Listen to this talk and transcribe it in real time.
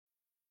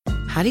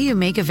how do you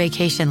make a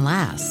vacation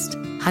last?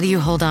 How do you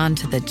hold on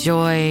to the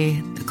joy,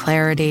 the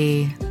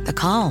clarity, the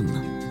calm?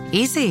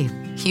 Easy.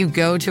 You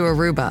go to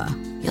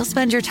Aruba. You'll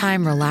spend your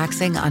time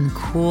relaxing on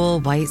cool,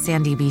 white,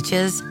 sandy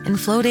beaches and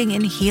floating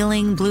in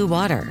healing blue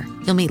water.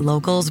 You'll meet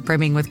locals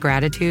brimming with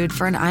gratitude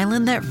for an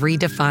island that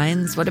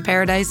redefines what a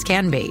paradise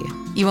can be.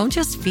 You won't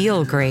just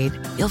feel great,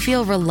 you'll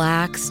feel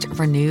relaxed,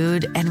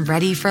 renewed, and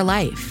ready for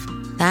life.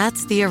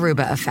 That's the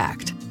Aruba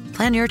effect.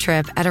 Plan your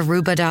trip at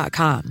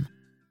Aruba.com.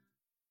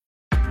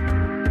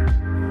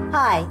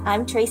 Hi,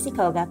 I'm Tracy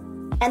Koga,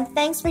 and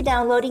thanks for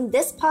downloading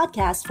this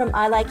podcast from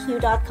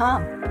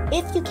ilikeyou.com.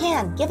 If you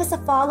can, give us a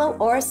follow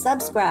or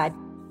subscribe.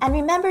 And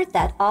remember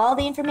that all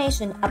the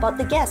information about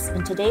the guests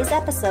in today's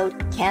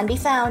episode can be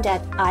found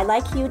at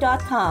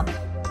ilikeyou.com.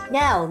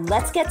 Now,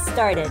 let's get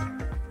started.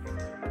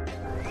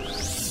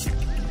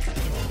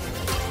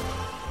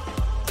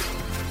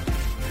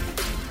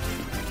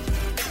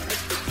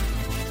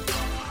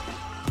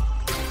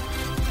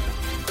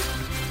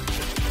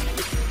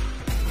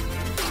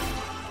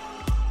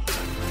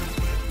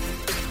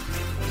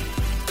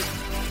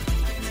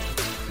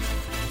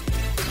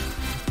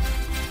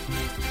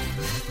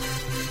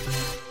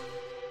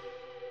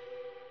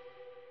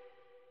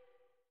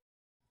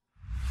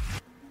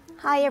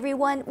 Hi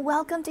everyone,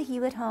 welcome to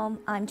You at Home.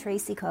 I'm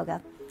Tracy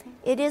Koga.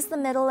 It is the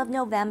middle of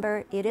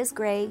November, it is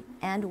gray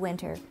and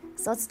winter,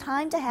 so it's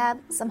time to have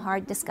some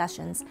hard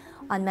discussions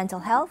on mental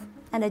health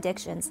and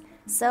addictions.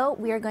 So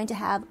we are going to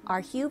have our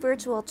Hue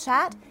virtual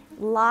chat.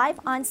 Live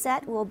on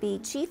set will be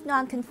Chief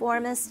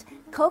Nonconformist,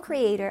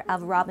 co-creator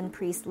of Robyn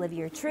Priest Live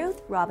Your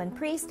Truth, Robyn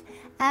Priest,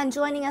 and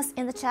joining us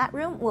in the chat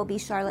room will be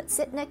Charlotte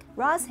Sitnick,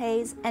 Roz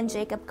Hayes, and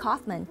Jacob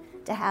Kaufman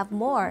to have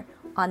more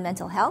on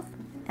mental health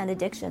and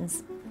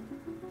addictions.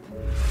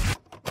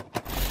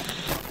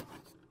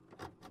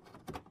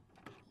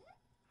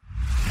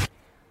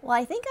 Well,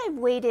 I think I've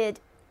waited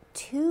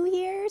 2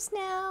 years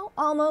now,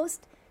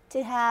 almost,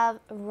 to have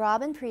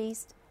Robyn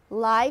Priest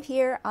live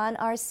here on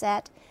our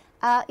set.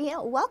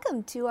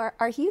 Welcome to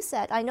our Hue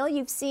set. I know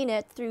you've seen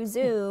it through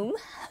Zoom,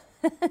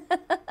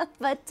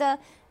 but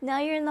now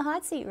you're in the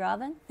hot seat,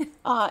 Robyn.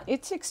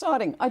 It's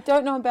exciting. I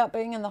don't know about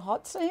being in the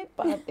hot seat,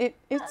 but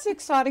it's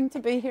exciting to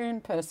be here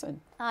in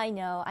person. I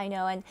know.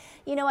 And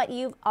you know what?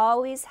 You've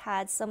always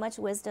had so much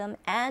wisdom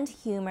and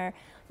humor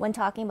when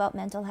talking about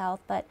mental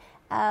health, but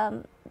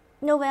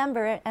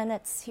November, and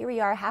here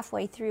we are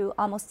halfway through,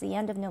 almost the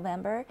end of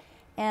November,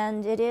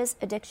 and it is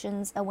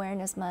Addictions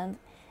Awareness Month.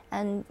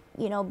 And,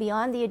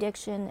 beyond the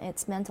addiction,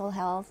 it's mental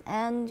health,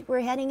 and we're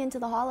heading into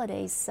the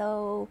holidays,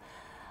 so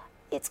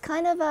it's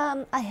kind of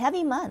a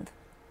heavy month,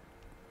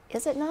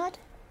 is it not?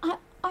 I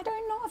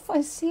don't know if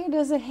I see it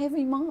as a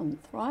heavy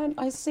month, right?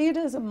 I see it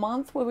as a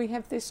month where we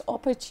have this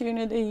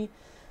opportunity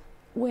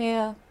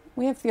where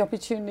we have the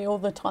opportunity all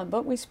the time,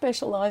 but we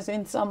specialize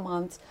in some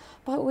months.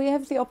 But we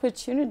have the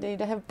opportunity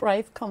to have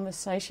brave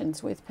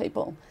conversations with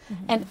people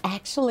and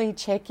actually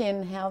check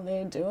in how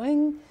they're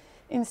doing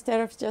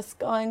instead of just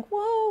going,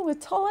 whoa,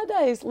 it's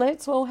holidays,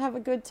 let's all have a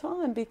good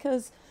time.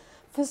 Because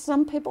for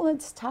some people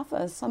it's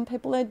tougher. Some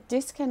people are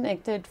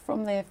disconnected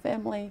from their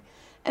family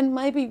and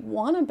maybe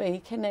want to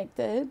be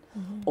connected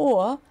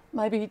or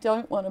maybe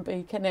don't want to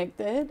be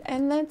connected,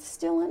 and that's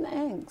still an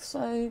angst.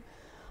 So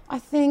I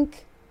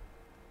think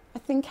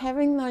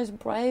having those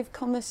brave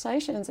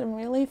conversations and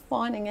really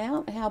finding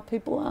out how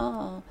people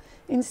are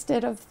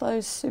instead of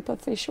those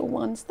superficial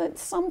ones that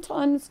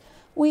sometimes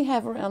we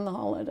have around the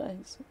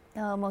holidays.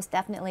 Oh, most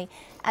definitely.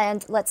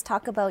 And let's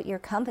talk about your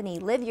company,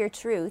 Live Your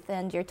Truth,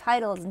 and your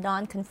title is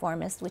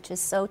Nonconformist, which is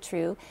so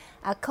true.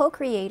 A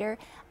co-creator,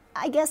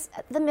 I guess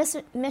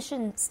the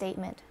mission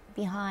statement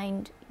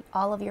behind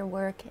all of your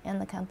work in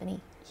the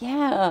company.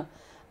 Yeah,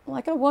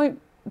 I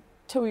won't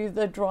tell you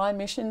the dry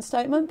mission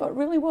statement, but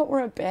really what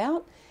we're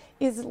about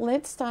is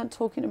let's start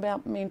talking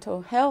about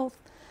mental health.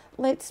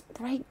 Let's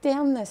break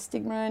down the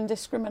stigma and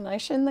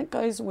discrimination that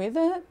goes with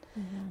it.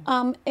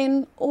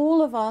 And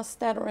all of us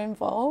that are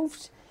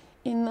involved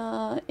in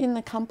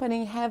the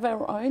company have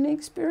our own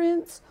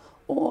experience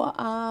or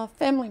are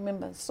family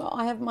members. So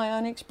I have my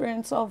own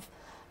experience of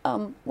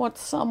what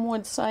some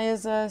would say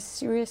is a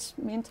serious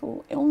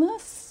mental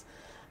illness.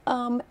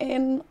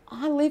 And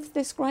I lived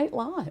this great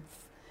life.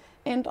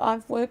 And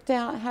I've worked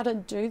out how to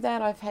do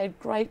that. I've had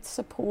great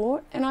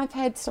support, and I've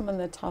had some of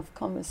the tough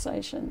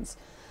conversations.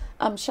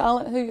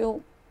 Charlotte,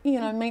 who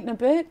you'll meet in a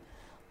bit,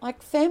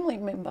 like family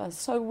members.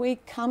 So we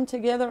come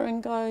together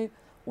and go,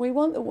 we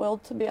want the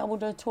world to be able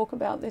to talk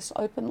about this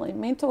openly.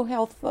 Mental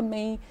health for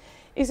me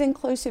is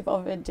inclusive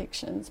of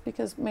addictions,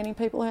 because many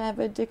people who have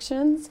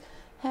addictions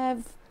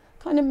have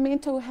kind of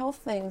mental health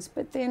things,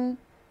 but then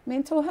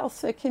mental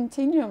health's a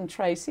continuum,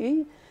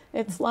 Tracy.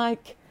 It's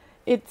like,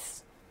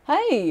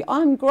 hey,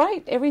 I'm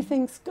great,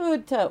 everything's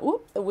good,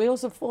 to, the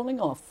wheels are falling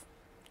off.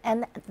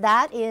 And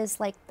that is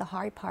like the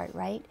hard part,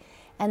 right?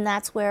 And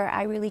that's where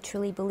I really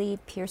truly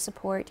believe peer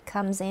support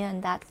comes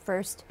in, that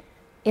first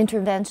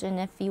intervention,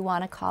 if you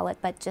want to call it,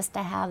 but just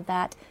to have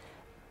that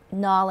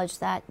knowledge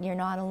that you're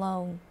not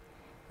alone,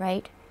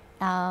 right?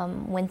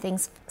 When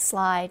things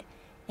slide.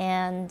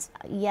 And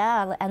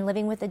yeah, and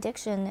living with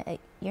addiction,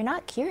 you're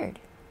not cured,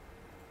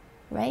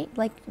 right?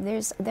 Like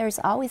there's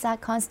always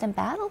that constant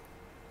battle.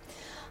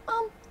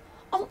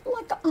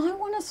 Like I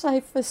want to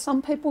say for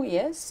some people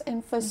yes,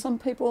 and for some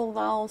people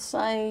they'll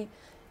say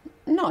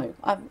no,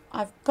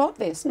 I've got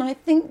this. And I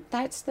think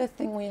that's the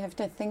thing we have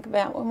to think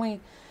about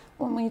when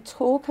we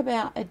talk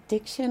about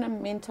addiction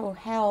and mental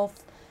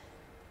health.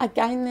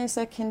 Again, there's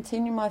a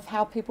continuum of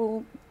how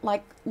people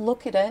like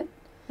look at it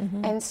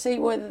and see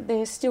whether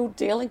they're still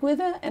dealing with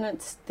it and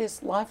it's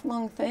this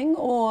lifelong thing,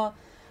 or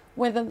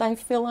whether they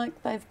feel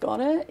like they've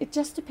got it. It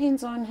just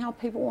depends on how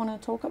people want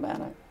to talk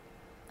about it.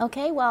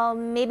 Okay, well,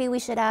 maybe we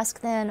should ask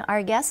then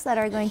our guests that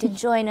are going to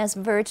join us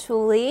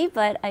virtually,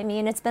 but I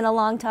mean, it's been a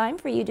long time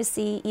for you to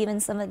see even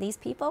some of these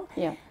people.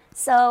 Yeah.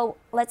 So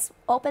let's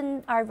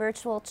open our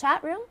virtual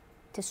chat room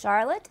to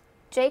Charlotte,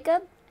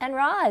 Jacob, and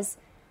Roz.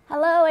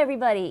 Hello,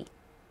 everybody.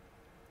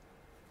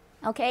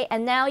 Okay,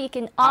 and now you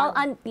can all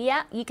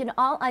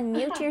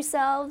unmute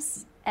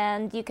yourselves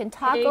and you can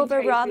talk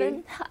over Tracy.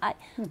 Robyn.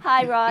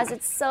 Hi, Roz.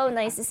 It's so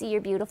nice to see your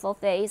beautiful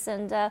face,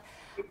 and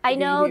I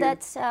know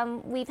that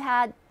we've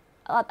had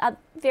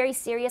very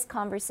serious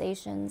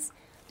conversations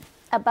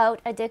about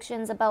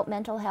addictions, about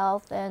mental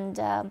health, and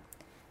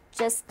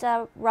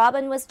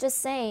Robyn was just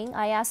saying,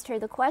 I asked her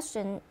the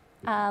question,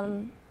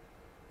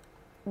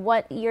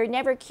 what you're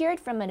never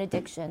cured from an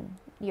addiction.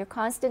 You're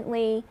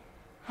constantly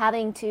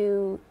having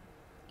to,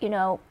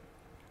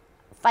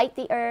 fight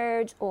the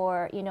urge,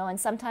 or, and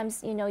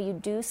sometimes, you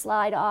do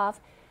slide off.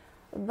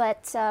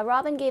 But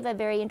Robyn gave a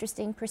very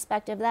interesting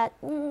perspective that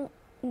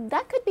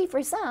that could be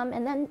for some,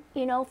 and then,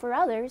 for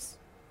others,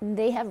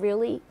 they have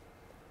really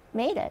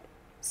made it.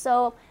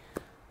 So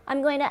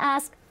I'm going to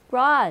ask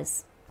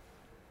Roz,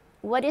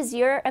 what is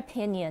your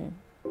opinion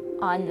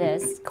on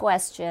this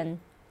question?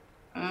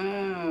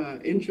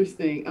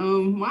 Interesting.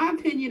 My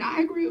opinion,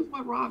 I agree with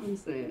what Robyn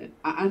said.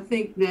 I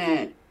think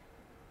that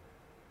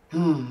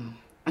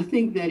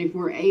if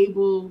we're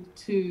able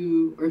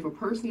to, or if a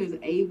person is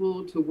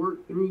able to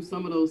work through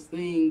some of those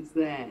things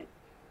that,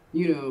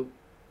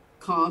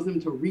 cause them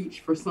to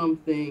reach for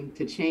something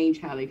to change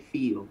how they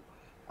feel.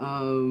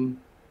 For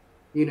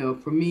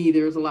me,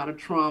 there's a lot of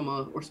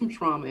trauma or some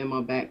trauma in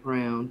my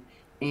background.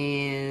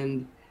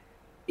 And,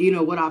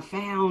 what I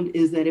found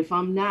is that if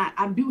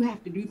I do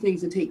have to do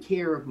things to take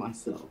care of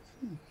myself.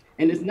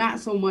 And it's not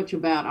so much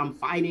about I'm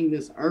fighting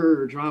this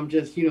urge, or I'm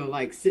just,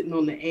 like sitting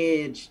on the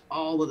edge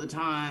all of the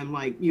time,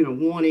 like,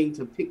 wanting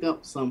to pick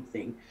up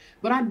something.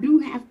 But I do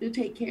have to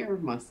take care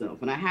of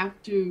myself, and I have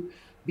to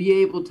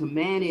be able to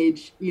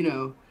manage,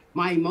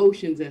 my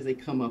emotions as they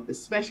come up,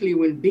 especially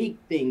when big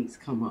things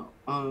come up.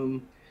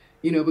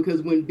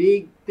 Because when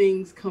big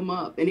things come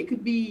up, and it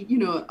could be,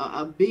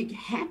 a big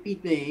happy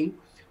thing,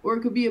 or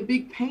it could be a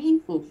big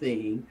painful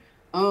thing.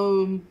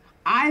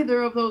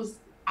 Either of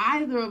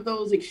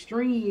those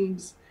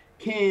extremes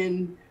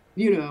can,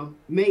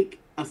 make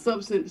a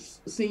substance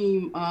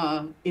seem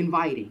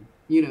inviting,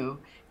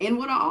 And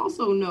what I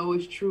also know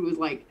is true is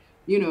like,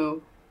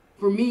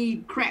 for me,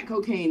 crack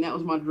cocaine, that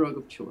was my drug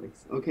of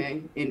choice,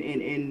 okay?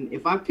 And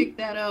if I pick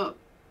that up,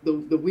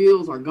 the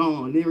wheels are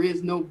gone. There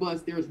is no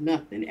bus, there's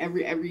nothing.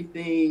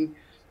 Everything,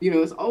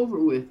 it's over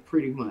with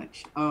pretty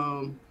much.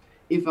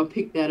 If I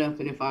pick that up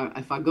and if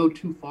I go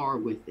too far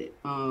with it.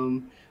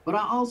 But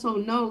I also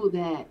know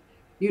that,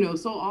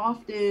 so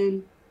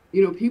often,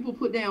 people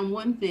put down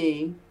one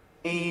thing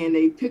and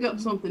they pick up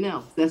something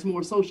else that's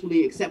more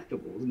socially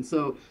acceptable. And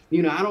so,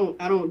 I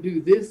don't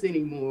do this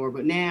anymore,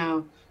 but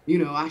now,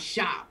 I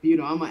shop,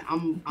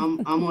 I'm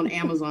on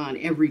Amazon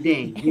every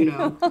day,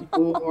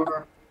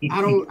 or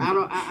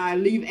I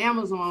leave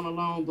Amazon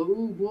alone, but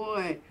oh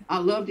boy, I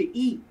love to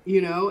eat,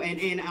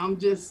 and I'm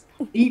just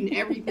eating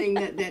everything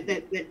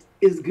that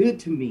is good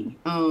to me.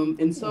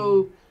 And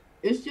so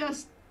it's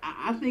just,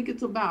 I think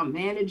it's about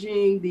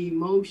managing the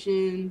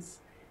emotions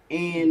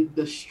and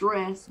the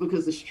stress,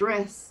 because the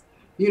stress,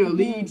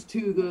 leads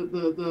to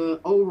the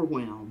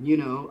overwhelm,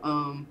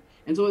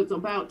 and so it's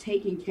about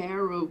taking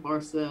care of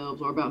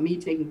ourselves, or about me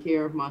taking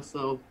care of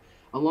myself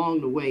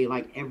along the way,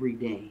 like every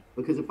day.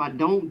 Because if I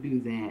don't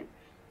do that,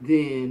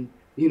 then,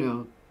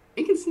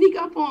 it can sneak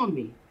up on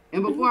me.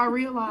 And before I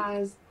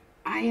realize,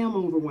 I am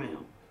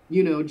overwhelmed,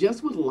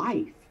 just with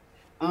life.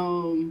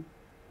 And,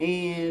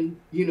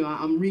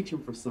 I'm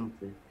reaching for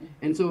something.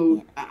 And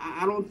so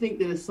I don't think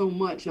that it's so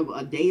much of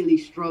a daily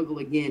struggle,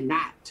 again,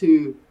 not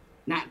to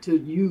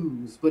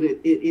use, but it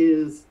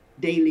is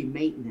daily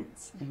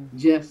maintenance,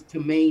 just to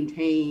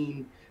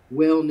maintain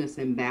wellness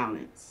and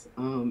balance.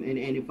 And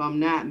if I'm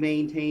not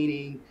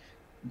maintaining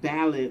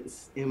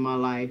balance in my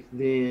life,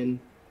 then,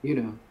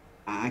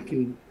 I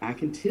can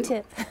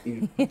tip.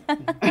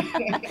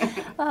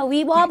 Well,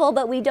 we wobble,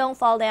 but we don't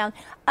fall down.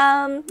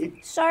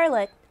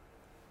 Charlotte,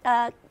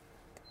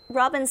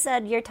 Robyn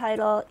said your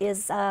title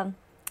is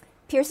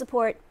Peer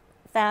Support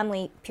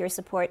Family Peer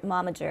Support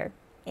Momager,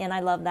 and I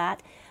love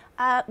that.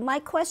 My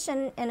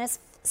question, and it's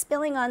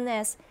spilling on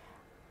this,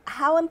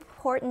 how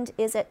important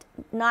is it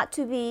not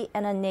to be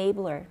an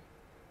enabler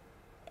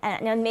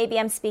and maybe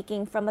I'm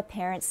speaking from a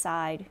parent's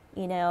side,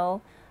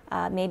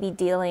 maybe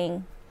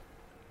dealing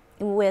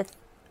with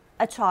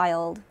a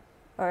child,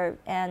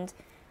 and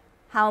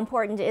how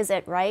important is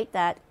it, right,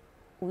 that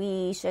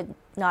we should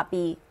not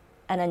be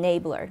an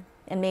enabler?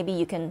 And maybe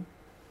you can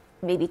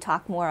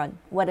talk more on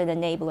what an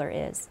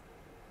enabler is.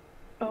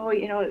 Oh,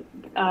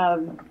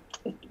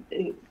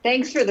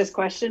 thanks for this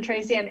question,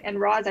 Tracy. And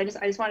Roz, I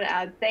just want to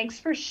add, thanks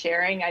for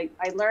sharing. I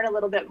learn a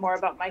little bit more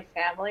about my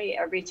family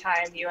every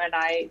time you and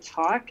I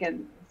talk.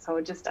 And so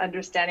just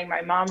understanding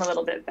my mom a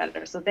little bit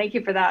better. So thank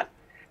you for that.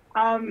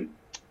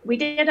 We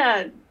did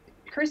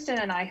Kirsten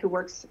and I, who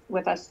works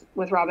with us,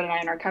 with Robyn and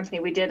I in our company,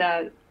 we did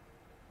a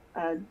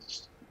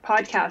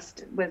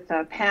podcast with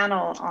a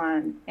panel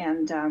on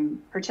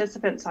and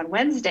participants on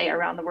Wednesday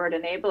around the word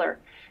enabler.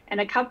 And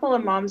a couple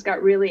of moms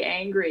got really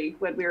angry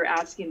when we were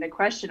asking the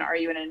question, are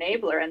you an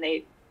enabler? And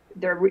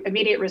their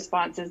immediate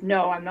response is,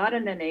 no, I'm not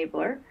an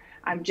enabler.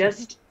 I'm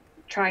just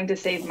trying to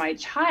save my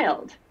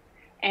child.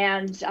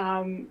 And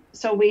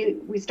so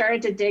we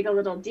started to dig a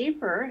little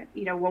deeper,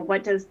 well,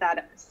 what does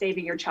that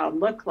saving your child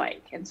look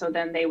like? And so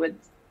then they would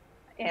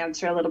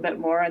answer a little bit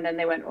more, and then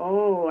they went,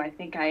 oh, I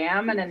think I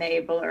am an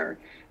enabler.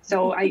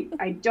 So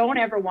I don't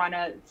ever want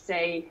to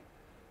say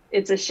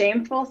it's a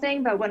shameful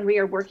thing, but when we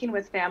are working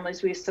with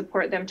families, we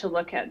support them to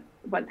look at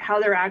how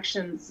their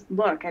actions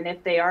look and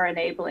if they are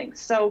enabling.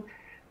 So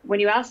when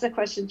you ask the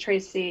question,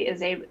 Tracy,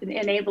 is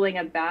enabling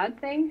a bad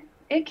thing?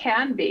 It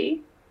can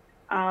be,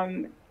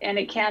 and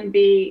it can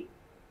be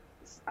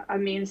a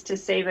means to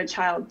save a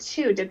child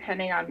too,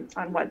 depending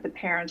on what the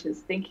parent is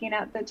thinking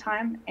at the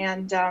time.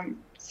 And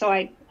so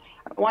I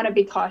want to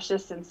be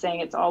cautious in saying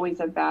it's always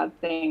a bad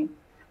thing.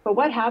 But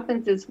what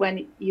happens is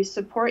when you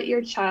support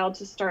your child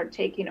to start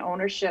taking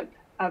ownership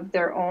of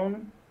their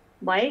own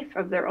life,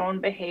 of their own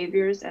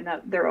behaviors and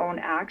of their own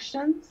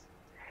actions,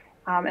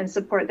 and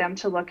support them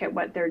to look at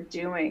what they're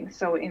doing.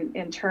 So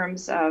in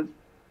terms of,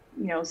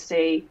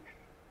 say,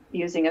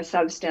 using a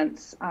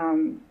substance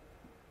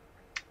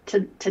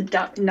to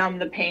numb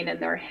the pain in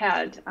their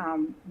head,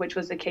 which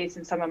was the case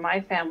in some of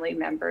my family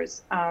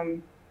members.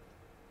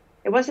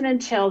 It wasn't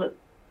until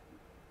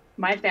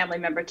my family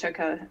member took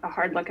a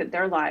hard look at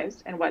their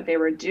lives and what they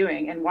were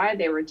doing and why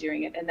they were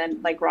doing it. And then,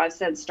 like Roz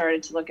said,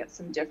 started to look at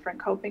some different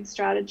coping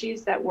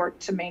strategies that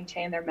worked to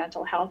maintain their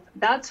mental health.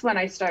 That's when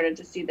I started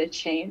to see the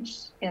change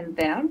in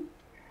them.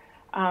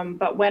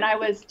 But when I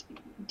was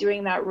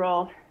doing that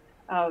role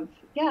of,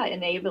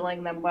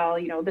 enabling them, well,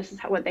 this is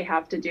what they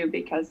have to do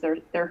because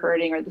they're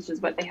hurting, or this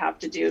is what they have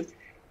to do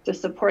to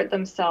support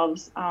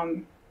themselves.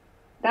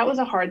 That was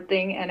a hard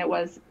thing, and it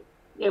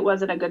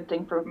wasn't a good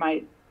thing for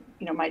my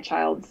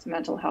child's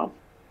mental health.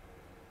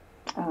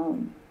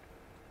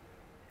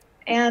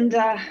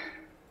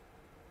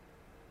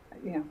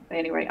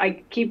 Anyway,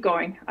 I keep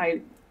going.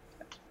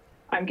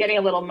 I'm getting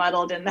a little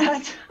muddled in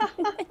that.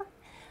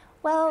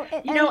 Well,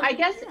 I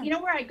guess,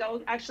 where I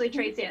go actually,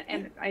 Tracy,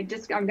 and I'm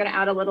going to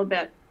add a little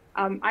bit.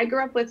 I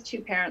grew up with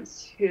two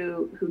parents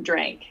who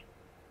drank.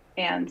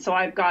 And so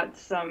I've got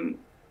some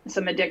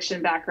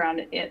addiction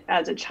background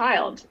as a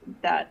child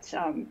that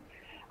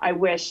I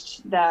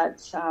wished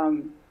that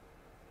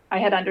I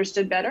had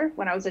understood better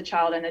when I was a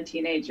child and a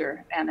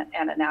teenager and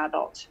an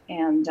adult.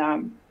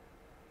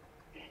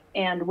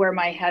 And where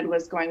my head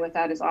was going with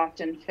that is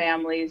often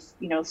families,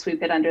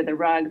 sweep it under the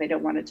rug. They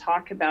don't want to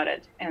talk about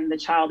it. And the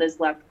child is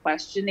left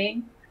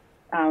questioning,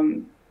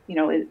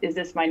 is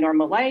this my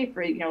normal life?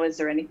 Or, is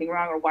there anything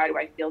wrong? Or why do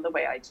I feel the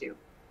way I do?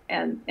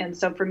 And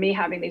so for me,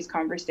 having these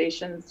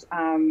conversations,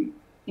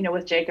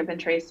 with Jacob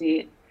and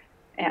Tracy,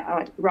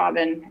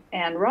 Robyn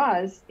and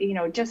Roz,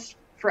 just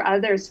for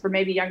others, for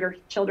maybe younger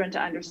children to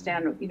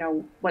understand,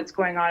 what's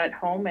going on at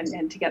home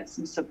and to get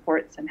some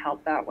supports and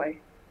help that way.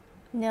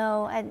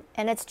 No,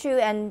 and it's true.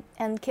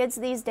 And kids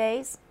these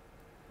days,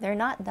 they're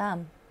not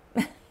dumb.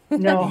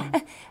 No.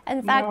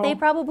 In fact, they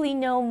probably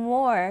know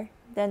more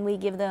than we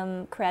give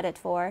them credit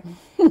for.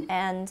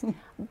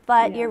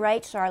 But you're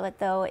right, Charlotte,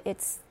 though,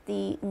 it's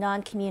the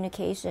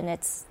non-communication.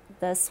 It's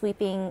the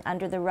sweeping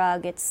under the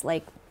rug. It's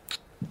like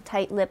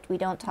tight-lipped, we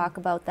don't talk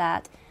about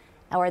that,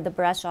 or the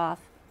brush off.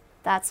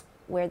 That's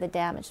where the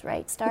damage,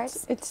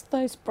 starts. It's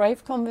those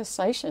brave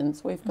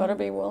conversations. We've got to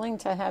be willing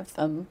to have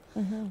them.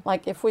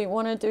 Like if we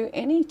want to do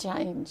any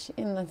change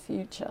in the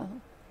future.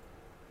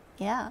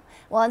 Yeah.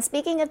 Well, and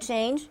speaking of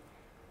change,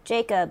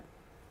 Jacob,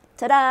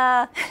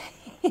 ta-da!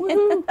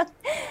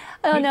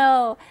 Oh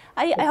no,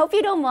 I hope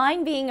you don't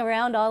mind being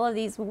around all of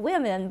these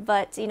women,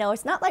 but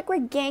it's not like we're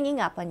ganging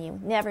up on you.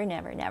 Never,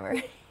 never,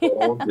 never.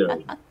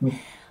 Okay.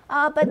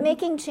 But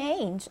making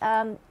change,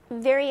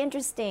 very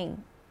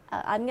interesting.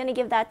 I'm going to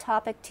give that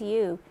topic to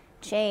you,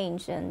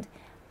 change. And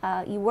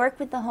you work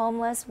with the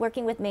homeless,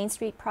 working with Main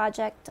Street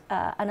Project,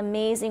 an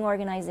amazing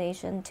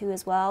organization too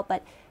as well.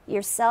 But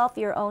yourself,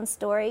 your own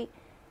story,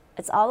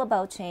 it's all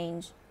about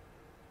change.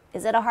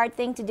 Is it a hard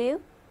thing to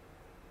do?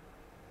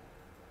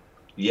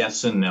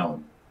 Yes and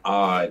no.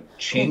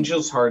 Change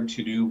is hard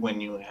to do when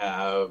you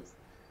have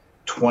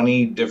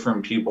 20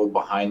 different people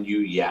behind you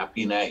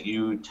yapping at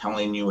you,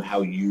 telling you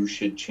how you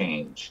should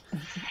change.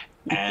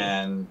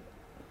 and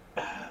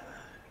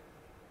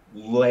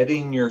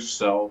letting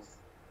yourself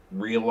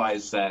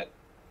realize that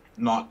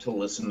not to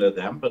listen to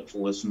them, but to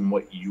listen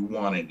what you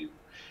want to do,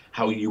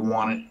 how you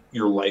want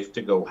your life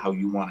to go, how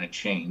you want to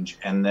change,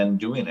 and then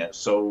doing it.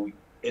 So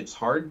it's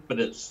hard, but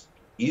it's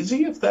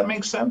easy, if that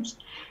makes sense.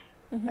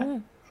 Mm-hmm.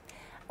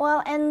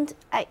 Well, and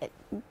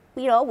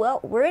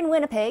we're in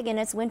Winnipeg, and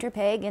it's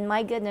Winterpeg, and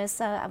my goodness,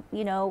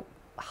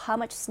 how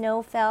much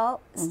snow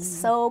fell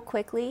so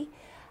quickly.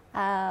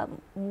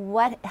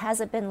 What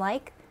has it been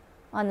like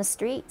on the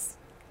streets?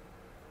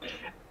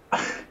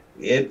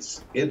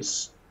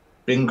 It's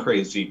been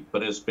crazy,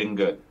 but it's been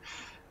good.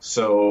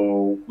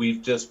 So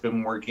we've just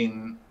been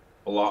working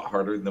a lot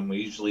harder than we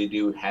usually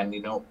do,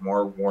 handing out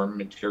more warm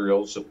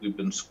materials that we've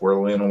been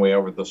squirreling away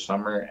over the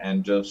summer,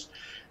 and just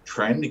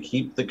trying to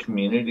keep the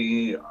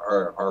community,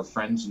 our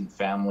friends and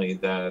family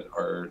that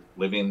are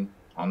living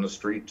on the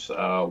streets,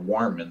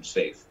 warm and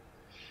safe.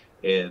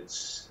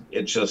 It's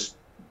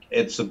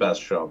the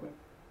best show.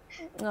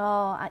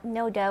 Oh,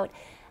 no doubt.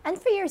 And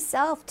for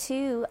yourself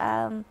too,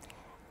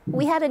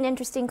 we had an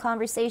interesting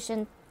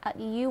conversation.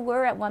 You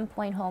were at one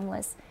point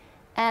homeless,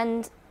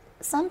 and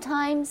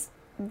sometimes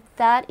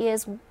that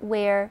is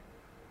where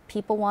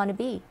people want to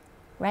be,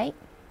 right?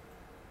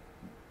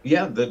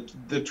 Yeah,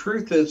 the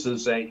truth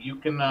is that you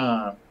can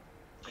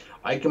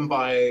I can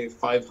buy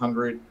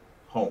 500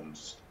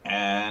 homes,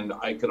 and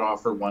I could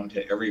offer one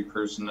to every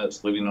person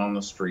that's living on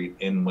the street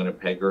in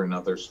Winnipeg or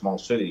another small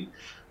city,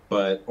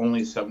 but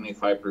only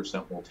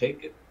 75% will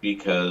take it,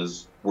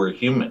 because we're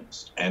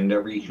humans, and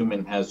every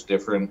human has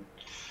different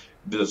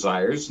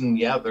desires. And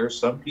yeah, there's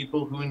some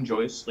people who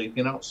enjoy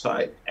sleeping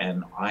outside,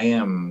 and I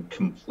am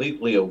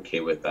completely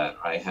okay with that.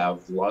 I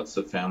have lots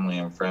of family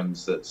and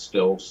friends that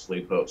still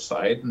sleep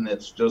outside, and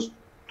it's just,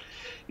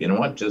 you know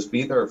what, just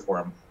be there for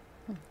them.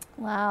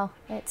 Wow,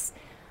 it's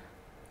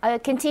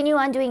continue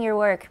on doing your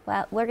work.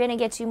 Well, we're going to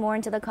get you more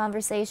into the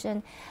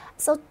conversation.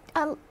 So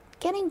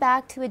getting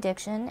back to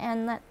addiction,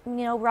 and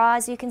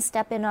Roz, you can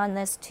step in on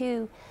this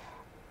too.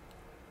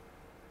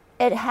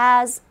 It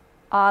has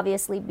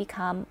obviously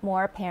become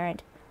more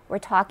apparent. We're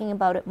talking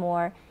about it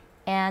more,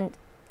 and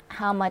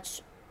how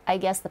much, I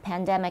guess, the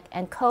pandemic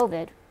and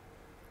COVID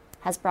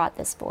has brought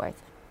this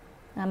forth.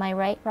 Am I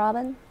right,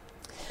 Robyn?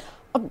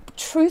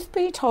 Truth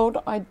be told,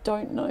 I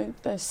don't know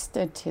the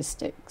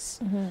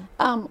statistics.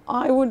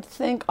 I would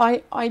think,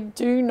 I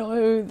do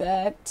know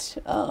that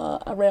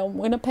around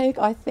Winnipeg,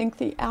 I think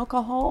the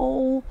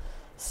alcohol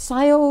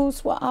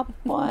sales were up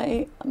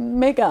by a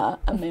mega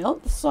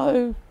amount,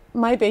 so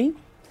maybe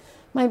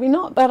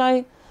not. But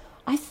I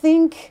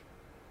think,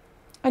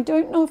 I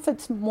don't know if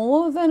it's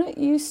more than it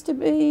used to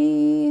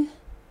be,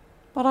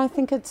 but I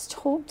think it's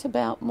talked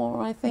about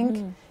more. I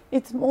think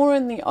it's more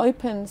in the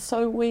open,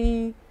 so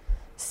we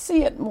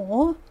see it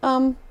more.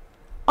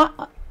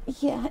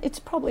 Yeah, it's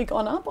probably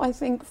gone up. I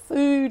think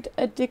food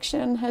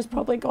addiction has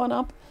probably gone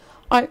up.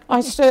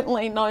 I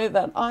certainly know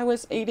that I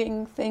was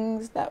eating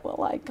things that were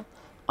like,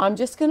 I'm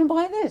just going to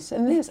buy this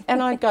and this.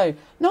 And I go,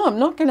 no, I'm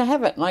not going to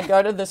have it. And I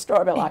go to the store,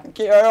 I'll be like,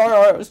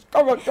 yes,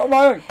 come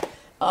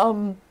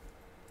on.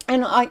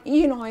 And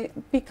I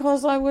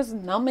because I was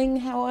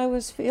numbing how I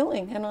was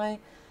feeling. And I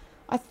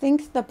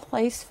think the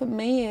place for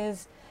me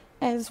is,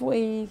 as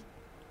we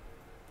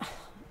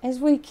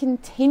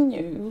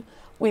continue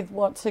with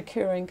what's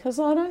occurring, because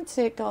I don't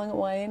see it going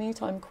away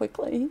anytime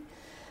quickly,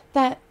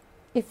 that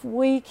if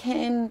we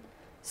can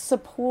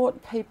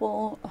support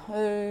people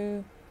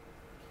who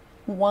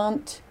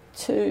want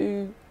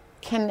to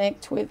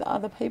connect with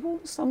other people,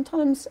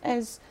 sometimes,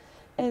 as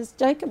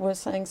Jacob was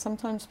saying,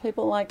 sometimes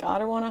people are like, I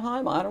don't want a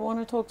home, I don't want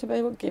to talk to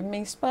people, give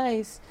me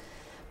space.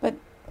 But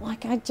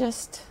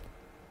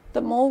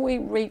the more we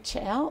reach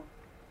out,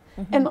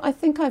 and I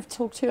think I've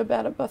talked to you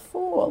about it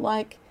before,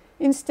 like,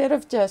 instead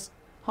of just,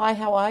 hi,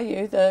 how are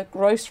you, the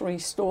grocery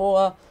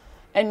store,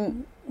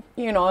 and,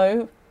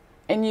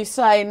 and you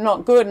say,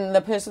 not good, and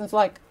the person's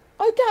like,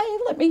 okay,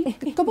 let me,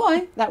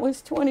 goodbye, that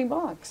was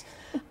 $20.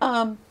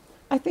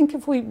 I think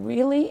if we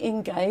really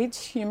engage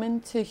human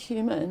to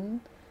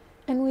human,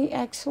 and we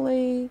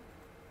actually,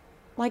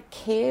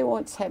 care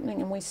what's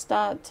happening, and we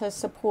start to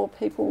support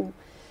people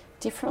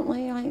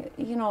differently,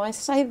 I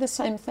say the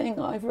same thing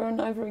over and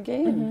over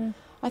again.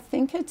 I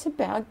think it's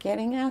about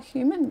getting our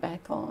human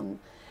back on,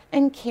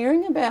 and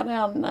caring about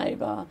our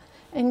neighbour,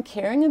 and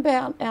caring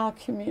about our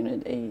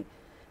community.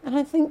 And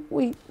I think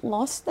we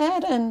lost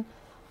that, and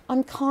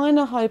I'm kind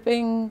of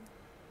hoping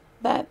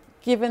that,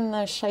 given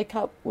the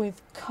shake-up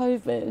with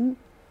COVID,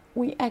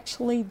 we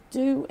actually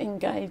do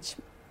engage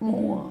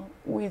more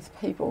with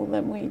people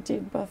than we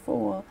did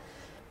before,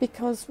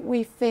 because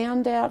we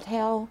found out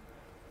how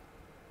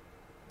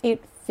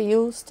it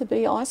feels to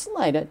be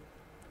isolated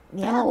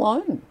and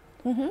alone,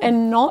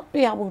 and not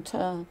be able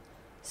to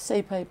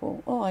see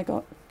people. Oh, I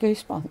got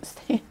goosebumps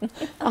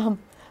then.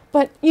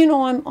 But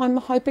I'm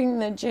hoping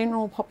the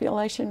general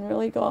population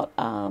really got,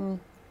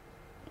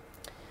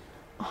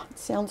 it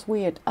sounds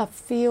weird, a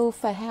feel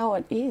for how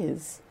it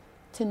is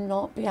to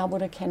not be able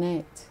to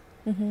connect.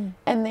 And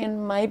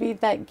then maybe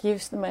that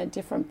gives them a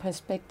different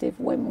perspective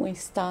when we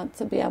start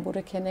to be able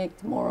to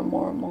connect more and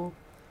more and more.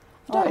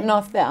 I don't know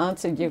if that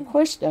answered your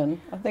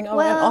question. I think I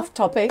went off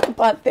topic,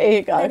 but there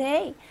you go. But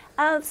hey,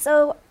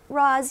 so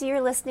Roz,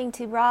 you're listening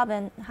to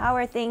Robyn. How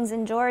are things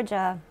in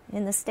Georgia,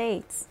 in the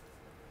States?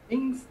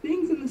 Things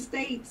in the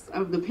States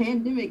of the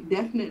pandemic,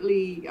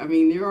 definitely. I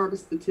mean, there are the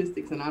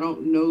statistics, and I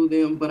don't know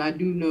them, but I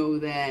do know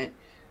that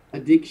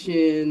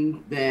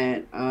addiction,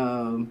 that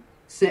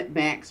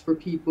setbacks for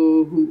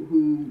people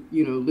who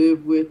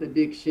live with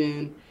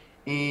addiction,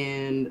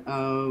 and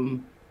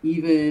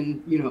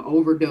even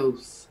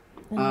overdose,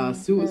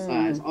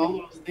 suicides, all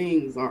those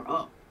things are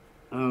up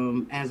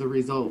as a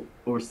result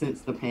or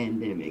since the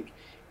pandemic.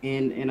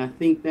 And I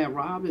think that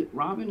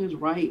Robyn is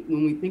right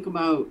when we think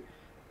about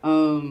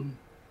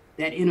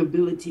that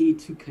inability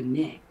to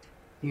connect.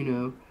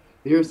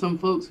 There are some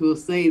folks who will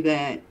say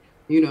that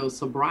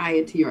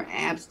sobriety or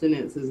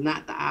abstinence is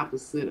not the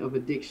opposite of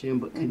addiction,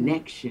 but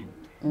connection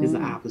is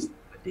the opposite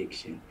of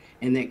addiction.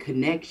 And that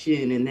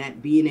connection and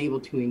that being able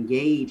to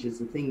engage is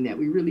the thing that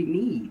we really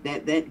need,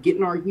 that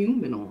getting our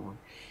human on.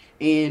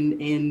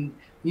 And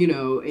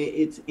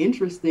it's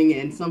interesting,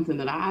 and something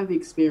that I've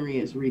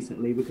experienced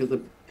recently, because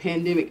the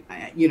pandemic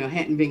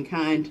hadn't been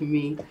kind to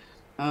me.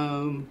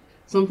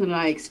 Something that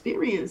I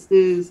experienced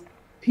is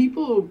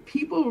people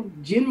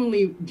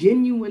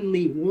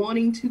genuinely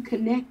wanting to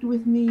connect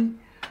with me,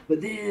 but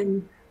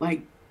then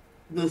like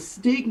the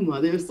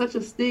stigma, there's such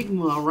a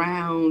stigma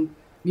around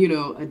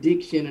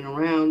addiction and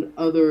around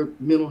other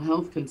mental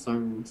health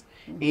concerns.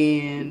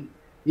 And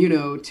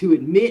to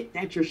admit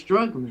that you're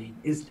struggling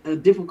is a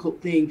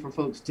difficult thing for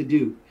folks to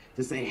do,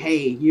 to say,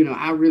 hey,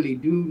 I really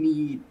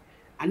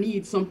I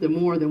need something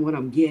more than what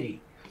I'm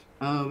getting.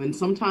 And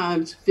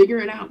sometimes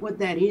figuring out what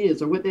that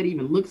is or what that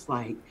even looks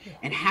like,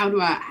 and how do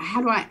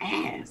I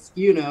ask,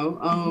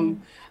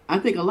 I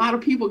think a lot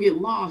of people get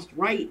lost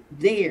right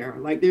there.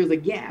 Like there's a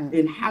gap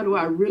in how do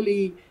I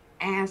really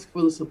ask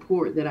for the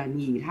support that I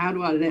need? How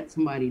do I let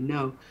somebody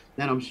know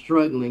that I'm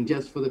struggling,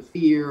 just for the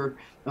fear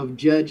of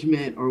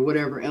judgment or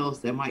whatever else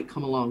that might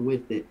come along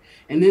with it?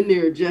 And then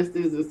there just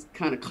is this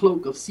kind of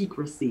cloak of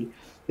secrecy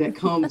that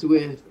comes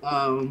with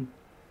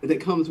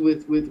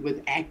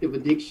with active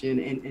addiction,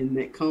 and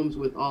that comes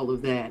with all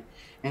of that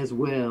as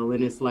well.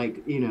 And it's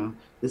like,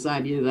 this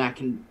idea that I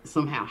can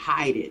somehow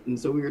hide it. And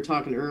so we were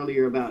talking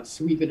earlier about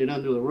sweeping it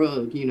under the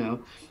rug,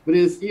 but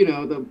it's,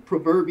 the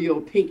proverbial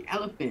pink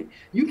elephant.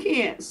 You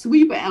can't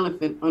sweep an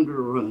elephant under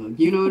the rug,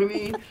 you know what I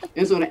mean?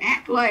 And so to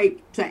act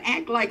like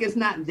it's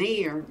not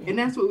there, and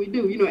that's what we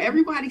do.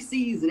 Everybody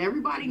sees it,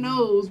 everybody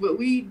knows, but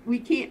we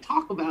can't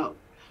talk about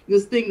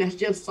this thing that's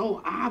just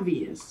so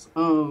obvious.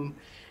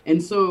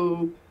 And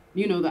so,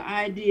 the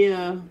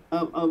idea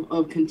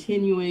of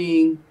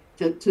continuing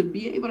to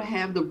be able to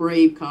have the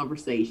brave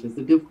conversations,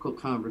 the difficult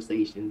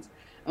conversations,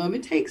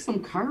 it takes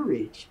some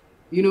courage.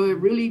 It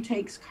really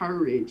takes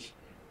courage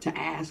to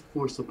ask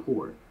for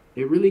support.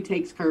 It really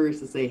takes courage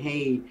to say,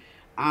 hey,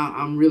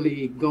 I'm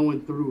really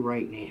going through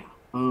right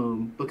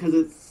now, because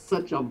it's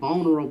such a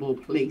vulnerable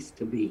place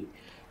to be.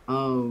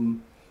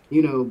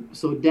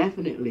 So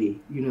definitely,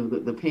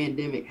 the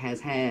pandemic has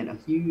had a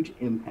huge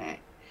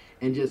impact,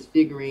 and just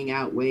figuring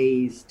out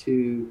ways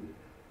to,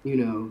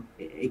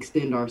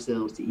 extend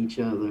ourselves to each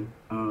other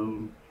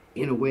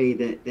in a way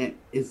that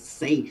is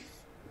safe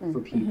for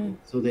people,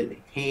 so that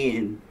they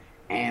can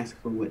ask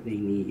for what they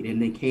need,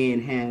 and they can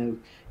have,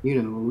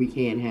 we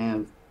can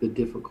have the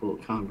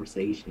difficult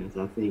conversations,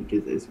 I think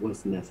is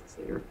what's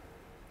necessary.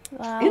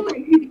 Wow. And let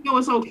people know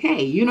it's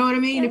okay. You know what I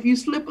mean? Yeah. If you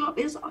slip up,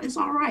 it's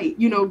all right.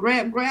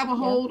 Grab a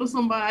hold of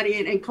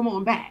somebody and come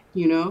on back,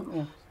 You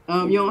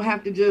don't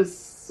have to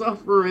just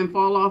suffer and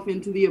fall off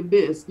into the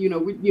abyss.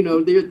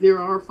 There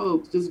are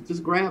folks,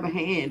 just grab a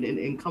hand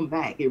and come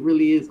back. It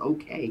really is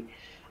okay.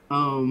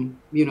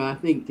 I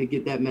think to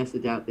get that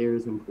message out there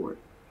is important.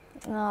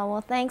 Oh,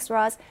 well, thanks,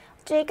 Roz.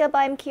 Jacob,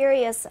 I'm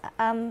curious,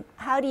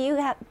 how do you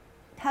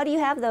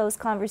have those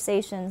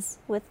conversations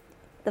with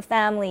the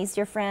families,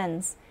 your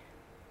friends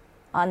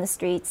on the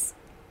streets?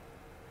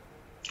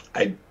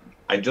 I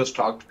just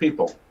talk to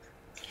people.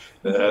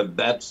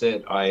 That's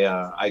it.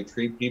 I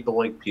treat people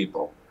like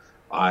people.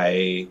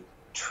 I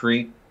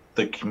treat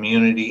the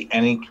community,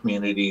 any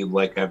community,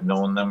 like I've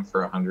known them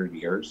for 100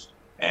 years.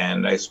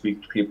 And I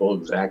speak to people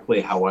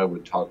exactly how I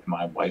would talk to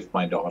my wife,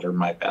 my daughter,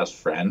 my best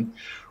friend,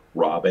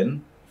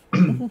 Robyn,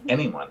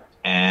 anyone.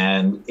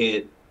 And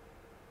it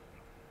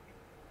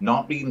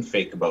not being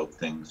fake about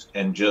things,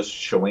 and just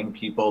showing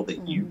people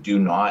that you do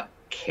not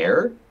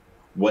care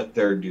what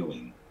they're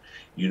doing.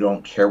 You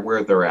don't care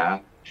where they're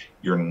at.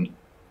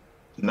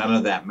 None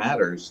of that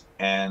matters.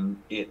 And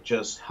it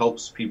just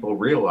helps people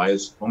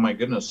realize, oh my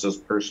goodness, this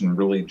person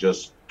really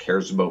just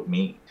cares about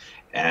me.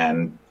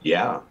 And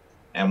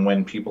and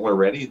when people are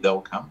ready,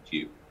 they'll come to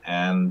you.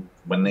 And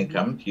when they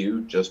come to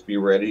you, just be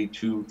ready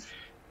to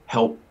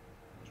help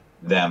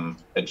them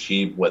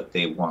achieve what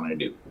they want to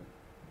do.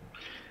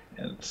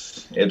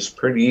 It's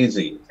pretty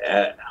easy.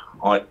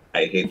 I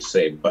hate to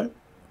say, but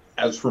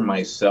as for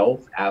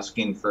myself,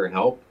 asking for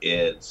help,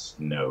 it's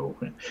no.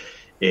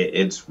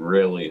 It's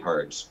really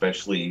hard,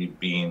 especially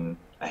being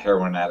a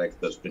heroin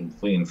addict that's been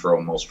clean for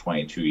almost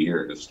 22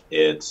 years.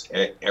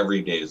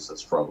 Every day is a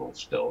struggle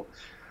still.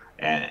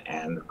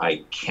 And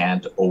I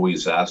can't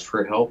always ask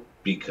for help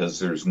because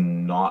there's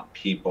not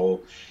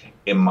people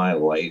in my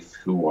life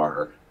who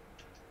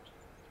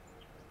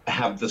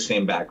have the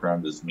same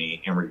background as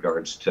me in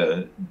regards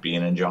to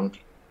being a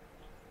junkie.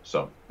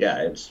 So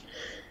yeah, it's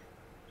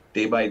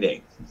day by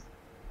day.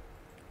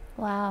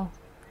 Wow.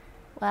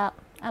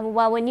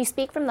 Well, when you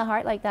speak from the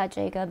heart like that,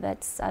 Jacob,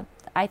 that's,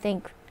 I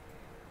think,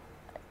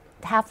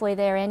 halfway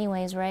there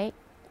anyways, right,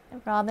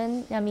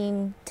 Robyn? I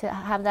mean, to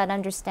have that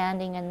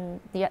understanding and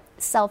the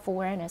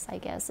self-awareness, I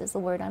guess, is the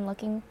word I'm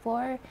looking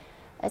for.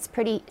 It's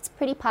pretty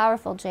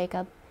powerful,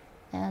 Jacob.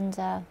 And,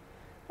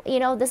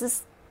 this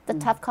is the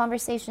tough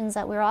conversations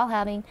that we're all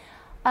having.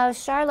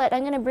 Charlotte,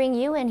 I'm going to bring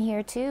you in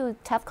here, too.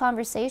 Tough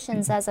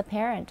conversations as a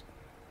parent.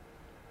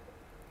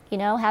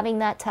 Having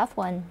that tough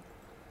one.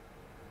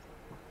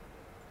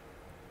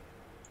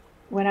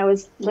 When I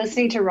was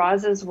listening to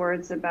Roz's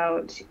words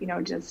about,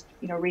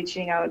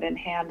 reaching out and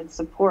hand and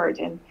support,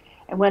 and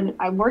when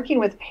I'm working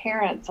with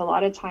parents, a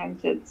lot of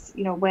times it's,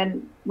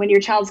 when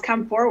your child's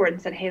come forward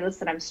and said, hey,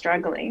 listen, I'm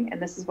struggling,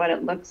 and this is what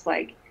it looks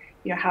like,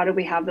 how do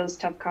we have those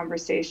tough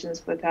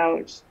conversations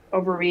without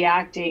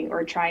overreacting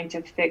or trying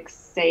to fix,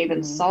 save,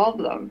 and solve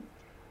them,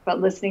 but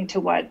listening to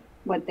what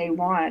they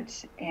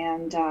want.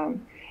 And,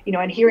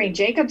 and hearing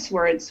Jacob's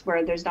words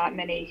where there's not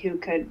many who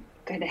could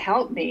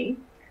help me,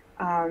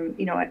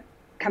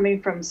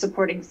 coming from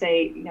supporting,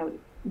 say,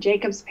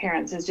 Jacob's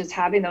parents, is just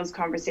having those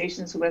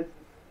conversations with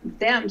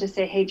them to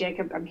say, hey,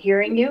 Jacob, I'm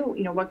hearing you.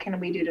 What can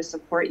we do to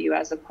support you,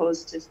 as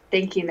opposed to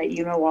thinking that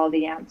you know all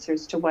the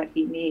answers to what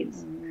he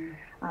needs.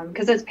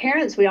 Because as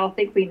parents, we all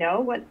think we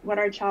know what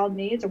our child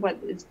needs or what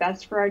is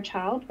best for our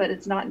child, but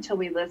it's not until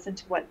we listen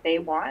to what they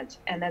want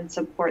and then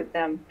support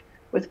them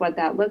with what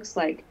that looks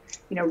like.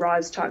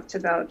 Roz talked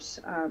about,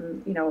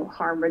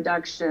 harm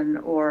reduction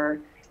or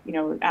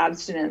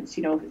abstinence.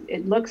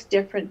 It looks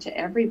different to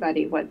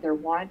everybody what they're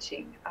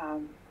wanting.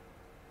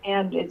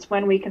 And it's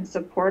when we can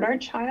support our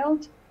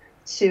child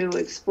to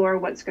explore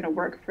what's going to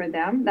work for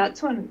them.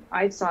 That's when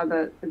I saw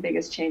the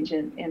biggest change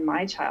in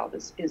my child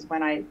is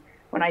when I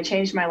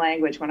changed my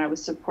language, when I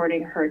was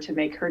supporting her to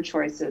make her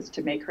choices,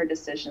 to make her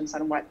decisions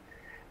on what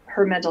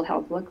her mental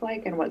health looked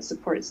like and what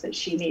supports that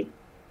she needs.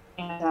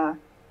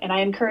 And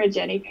I encourage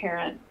any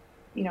parent,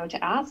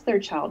 to ask their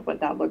child what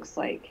that looks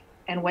like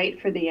and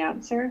wait for the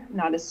answer,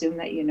 not assume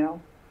that you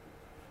know.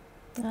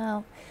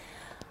 Oh,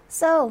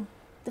 so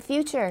the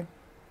future.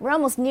 We're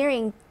almost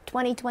nearing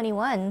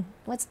 2021.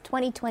 What's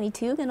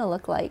 2022 going to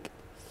look like?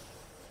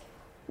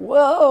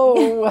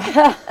 Whoa!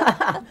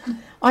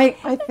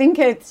 I think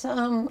it's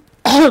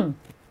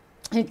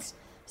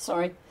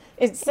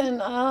it's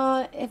an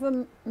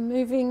ever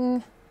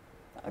moving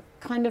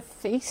kind of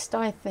feast.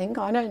 I think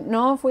I don't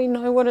know if we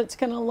know what it's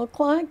going to look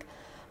like,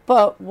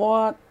 but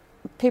what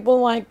people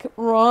like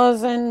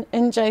Roz and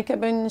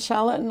Jacob and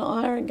Charlotte and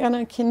I are going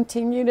to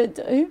continue to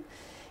do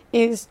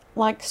is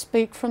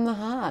speak from the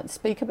heart,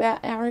 speak about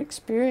our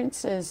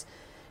experiences,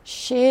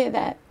 share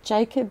that.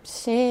 Jacob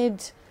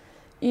said,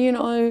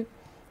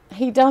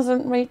 he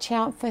doesn't reach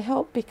out for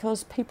help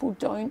because people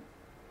don't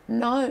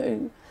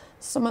know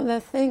some of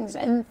the things.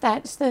 And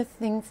that's the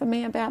thing for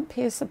me about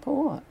peer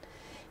support,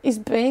 is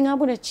being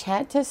able to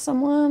chat to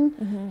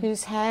someone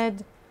who's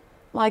had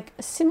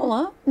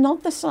similar,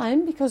 not the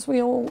same, because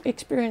we all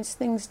experience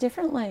things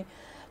differently,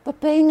 but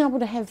being able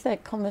to have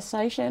that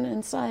conversation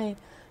and say,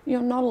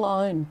 you're not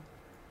alone.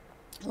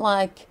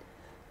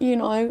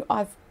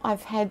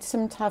 I've had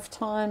some tough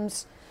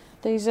times.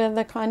 These are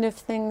the kind of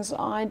things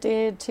I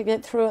did to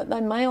get through it.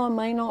 They may or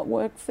may not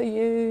work for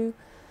you,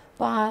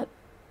 but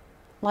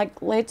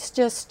let's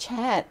just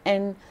chat.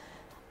 And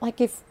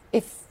if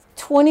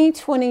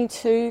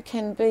 2022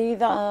 can be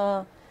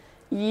the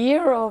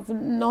year of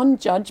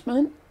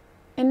non-judgment,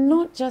 and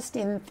not just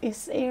in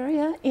this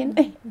area,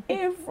 in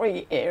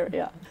every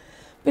area.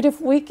 But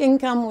if we can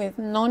come with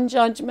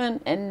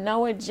non-judgment and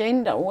no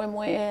agenda when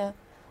we're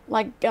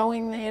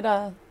going there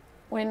to,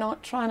 we're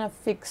not trying to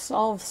fix,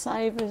 solve,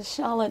 save, as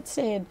Charlotte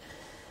said,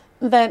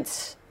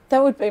 that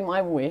would be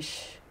my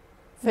wish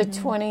for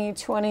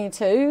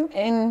 2022.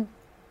 And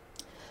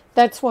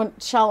that's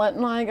what Charlotte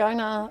and I are going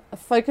to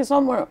focus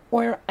on.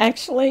 We're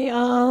actually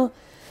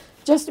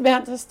just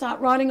about to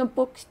start writing a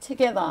book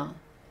together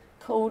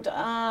called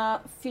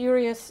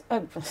Curious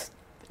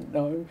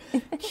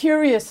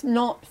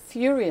Not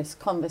Furious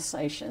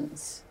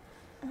Conversations.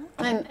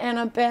 And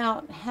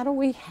about how do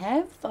we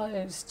have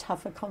those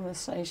tougher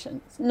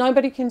conversations.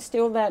 Nobody can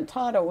steal that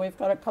title. We've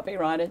got it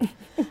copyrighted.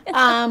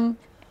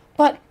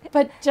 But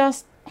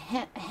just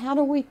how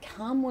do we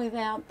come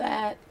without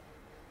that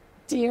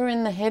deer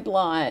in the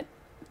headlight,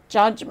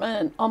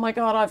 judgment, oh my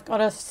God, I've got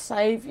to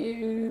save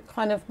you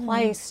kind of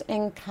place,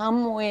 and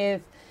come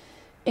with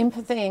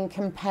empathy and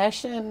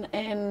compassion.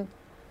 And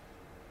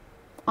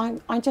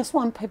I just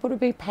want people to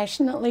be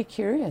passionately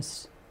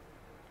curious.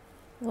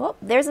 Oh,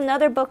 there's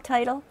another book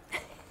title.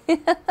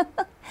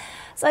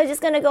 So I'm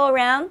just going to go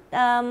around.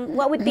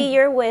 What would be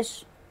your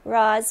wish,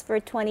 Roz, for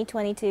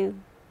 2022?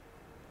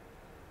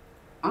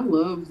 I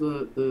love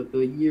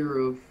the year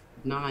of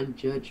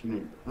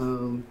non-judgment,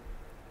 and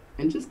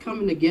just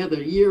coming together,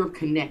 a year of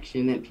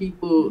connection, that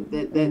people,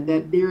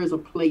 that there is a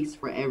place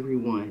for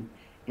everyone,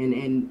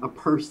 and a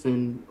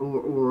person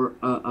or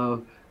a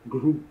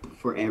group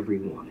for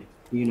everyone,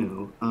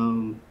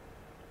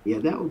 yeah,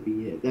 that would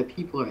be it. That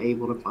people are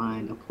able to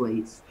find a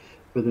place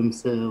for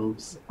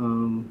themselves,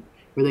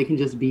 where they can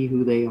just be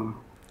who they are.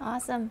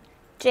 Awesome.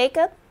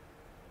 Jacob?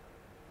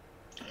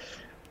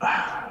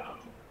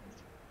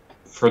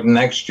 For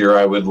next year,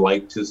 I would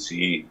like to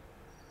see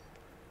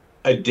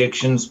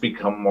addictions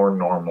become more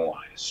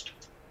normalized.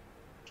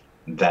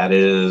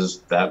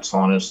 That's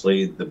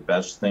honestly the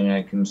best thing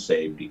I can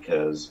say,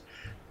 because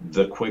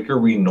the quicker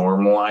we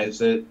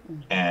normalize it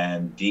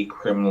and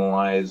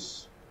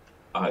decriminalize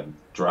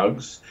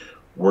drugs,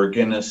 we're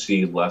going to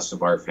see less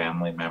of our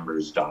family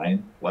members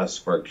dying, less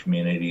of our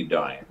community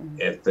dying,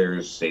 if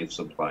there's safe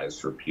supplies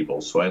for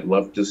people. So I'd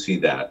love to see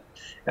that.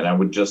 And I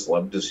would just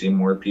love to see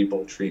more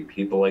people treat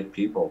people like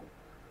people,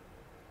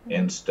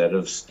 instead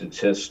of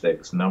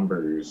statistics,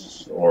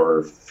 numbers,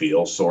 or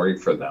feel sorry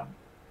for them.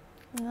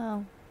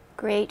 Oh,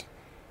 great.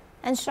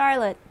 And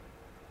Charlotte?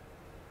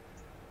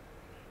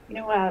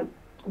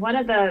 One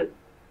of the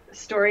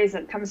stories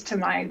that comes to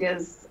mind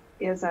is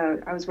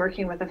I was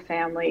working with a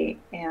family,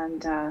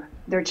 and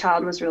their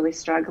child was really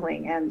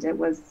struggling, and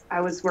I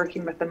was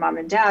working with the mom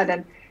and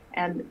dad,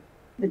 and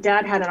the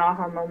dad had an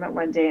aha moment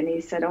one day, and he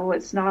said, "Oh,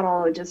 it's not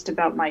all just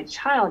about my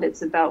child,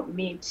 it's about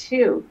me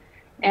too."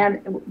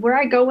 And where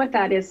I go with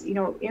that is,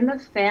 in the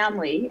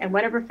family, and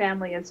whatever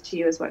family is to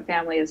you is what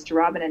family is to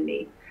Robyn and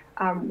me.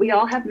 We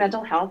all have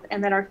mental health,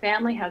 and then our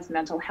family has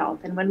mental health.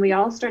 And when we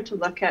all start to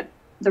look at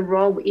the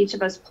role each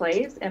of us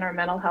plays in our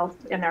mental health,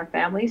 in our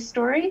family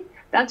story,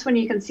 that's when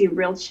you can see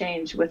real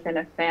change within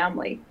a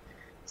family.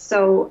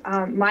 So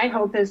my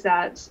hope is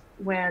that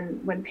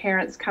when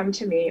parents come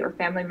to me, or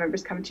family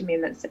members come to me,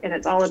 and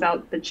it's all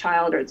about the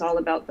child, or it's all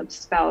about the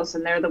spouse,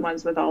 and they're the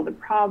ones with all the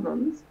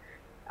problems,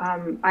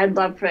 I'd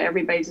love for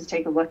everybody to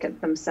take a look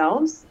at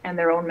themselves and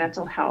their own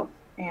mental health,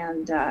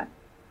 and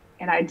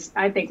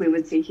I think we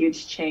would see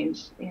huge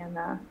change in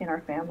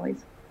our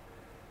families.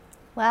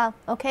 Wow.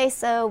 Okay,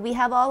 so we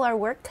have all our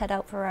work cut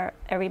out for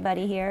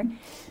everybody here,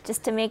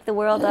 just to make the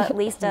world at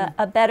least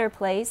a better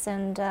place.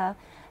 And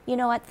you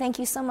know what? Thank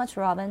you so much,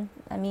 Robyn.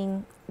 I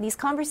mean, these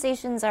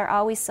conversations are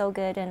always so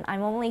good, and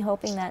I'm only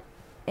hoping that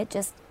it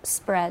just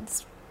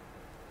spreads.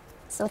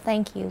 So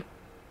thank you.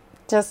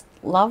 Just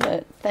love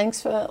it.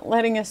 Thanks for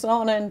letting us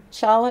on. And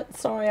Charlotte,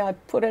 sorry I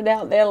put it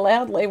out there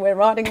loudly. We're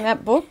writing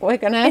that book. We're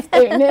going to have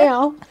to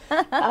now.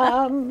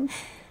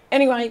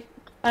 Anyway,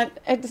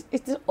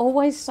 it's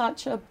always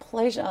such a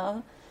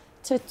pleasure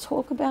to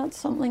talk about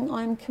something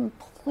I'm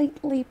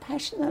completely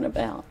passionate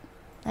about.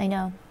 I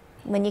know.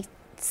 When you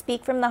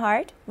speak from the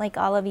heart, like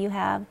all of you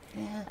have,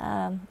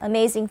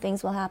 amazing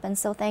things will happen.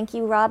 So thank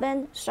you,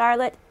 Robyn,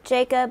 Charlotte,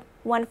 Jacob.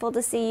 Wonderful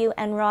to see you,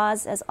 and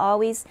Roz, as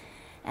always.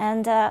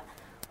 And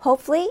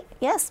hopefully,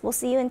 yes, we'll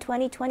see you in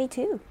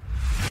 2022.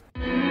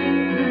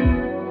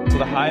 So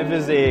the Hive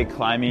is a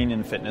climbing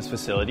and fitness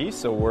facility.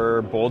 So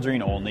we're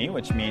bouldering only,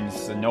 which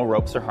means no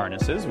ropes or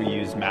harnesses. We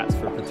use mats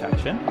for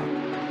protection.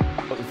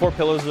 But the 4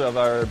 pillars of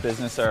our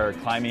business are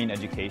climbing,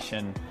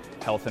 education,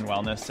 health and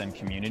wellness, and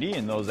community.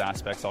 And those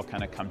aspects all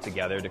kind of come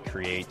together to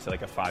create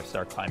like a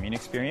 5-star climbing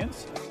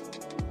experience.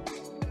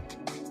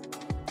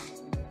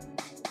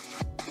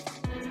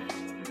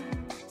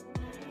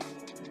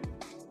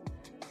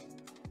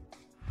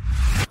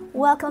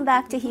 Welcome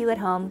back to Hue at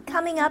Home.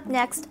 Coming up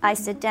next, I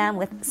sit down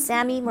with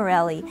Sammi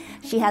Morelli.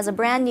 She has a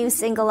brand new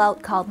single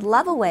out called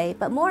Love Away,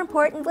 but more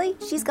importantly,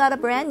 she's got a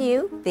brand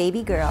new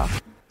baby girl.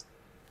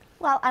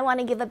 Well, I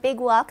want to give a big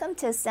welcome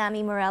to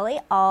Sammi Morelli,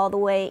 all the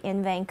way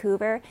in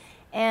Vancouver.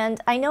 And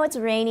I know it's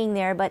raining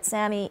there, but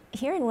Sammi,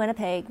 here in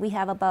Winnipeg, we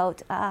have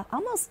about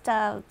almost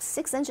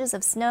 6 inches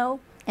of snow,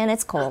 and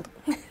it's cold.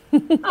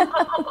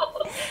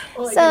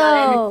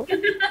 So,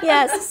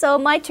 yes, so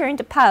my turn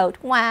to pout.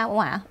 Wah,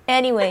 wah.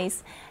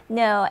 Anyways,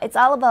 no, it's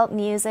all about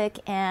music,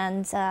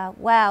 and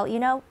wow,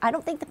 I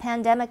don't think the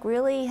pandemic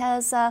really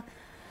has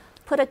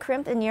put a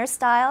crimp in your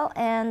style,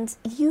 and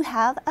you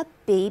have a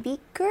baby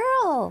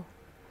girl.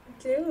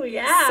 I do,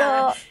 yeah.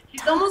 So,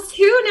 she's almost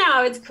 2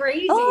 now. It's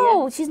crazy.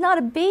 Oh, she's not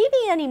a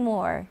baby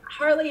anymore.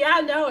 Hardly,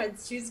 yeah, no,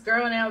 she's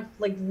growing up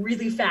like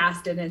really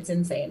fast, and it's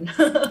insane.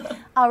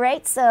 All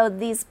right, so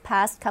these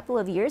past couple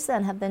of years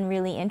then have been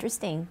really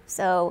interesting.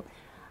 So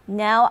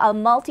now a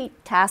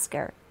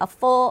multitasker, a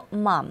full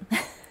mom.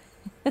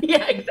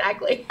 Yeah,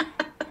 exactly.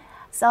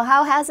 So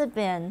how has it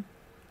been?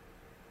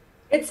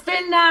 It's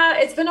been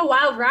a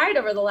wild ride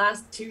over the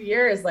last 2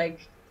 years.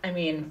 Like, I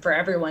mean, for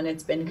everyone,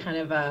 it's been kind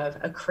of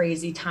a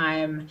crazy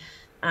time.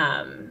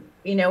 But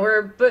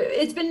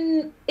it's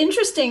been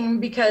interesting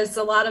because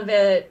a lot of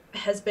it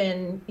has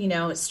been,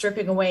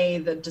 stripping away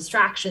the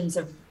distractions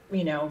of,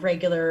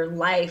 regular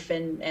life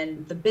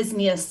and the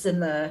business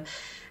and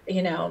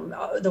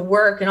the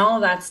work and all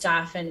of that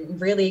stuff, and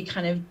really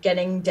kind of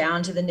getting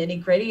down to the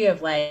nitty gritty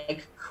of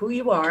like who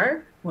you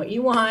are, what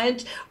you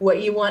want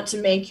to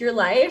make your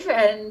life.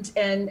 And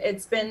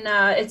it's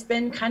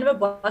been kind of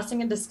a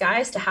blessing in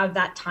disguise to have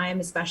that time,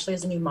 especially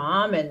as a new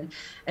mom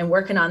and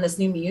working on this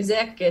new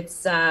music.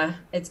 It's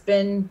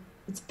been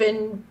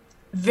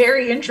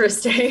very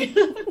interesting.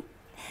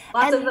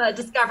 Lots of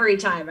discovery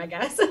time, I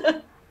guess.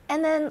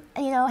 And then,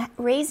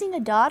 raising a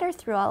daughter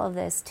through all of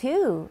this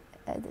too,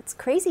 it's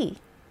crazy.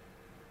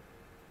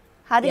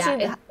 How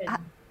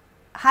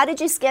did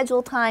you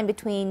schedule time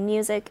between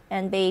music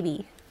and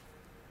baby?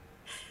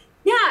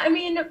 Yeah, I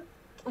mean,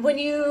 when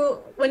you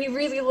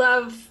really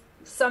love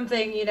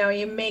something,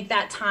 you make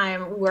that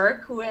time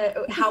work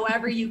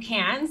however you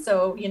can.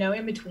 So,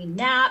 in between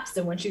naps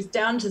and when she's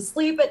down to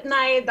sleep at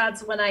night,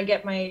 that's when I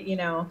get my,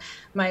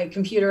 my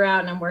computer out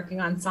and I'm working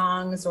on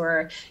songs,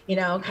 or,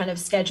 kind of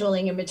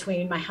scheduling in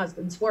between my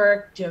husband's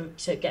work to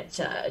get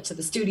to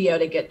the studio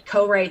to get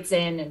co-writes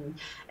in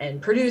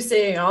and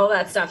producing, all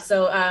that stuff.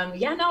 So,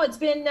 it's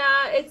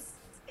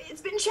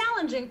been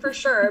challenging for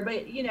sure,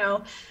 but, you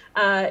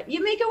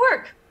make it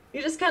work.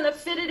 You just kind of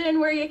fit it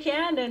in where you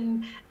can.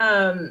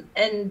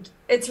 And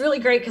it's really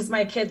great because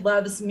my kid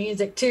loves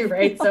music too,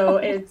 right? So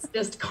it's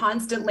just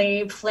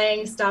constantly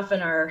playing stuff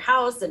in our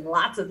house and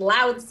lots of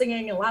loud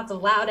singing and lots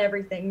of loud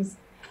everythings.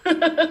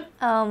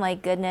 Oh my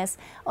goodness.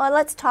 Well,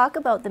 let's talk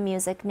about the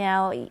music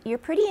now. You're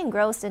pretty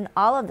engrossed in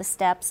all of the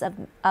steps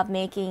of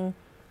making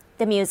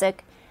the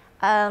music.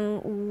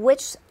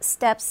 Which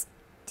steps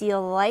do you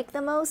like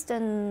the most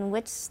and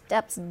which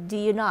steps do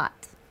you not?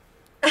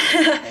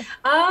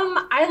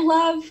 I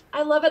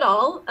love it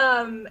all.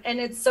 And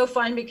it's so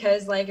fun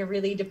because like, it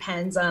really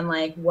depends on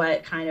like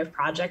what kind of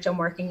project I'm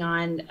working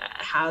on,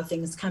 how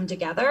things come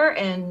together.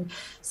 And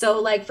so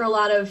like for a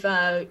lot of,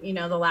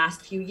 the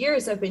last few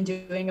years, I've been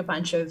doing a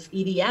bunch of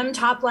EDM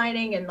top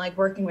lining and like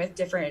working with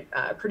different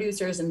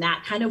producers in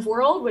that kind of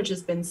world, which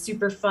has been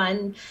super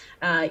fun.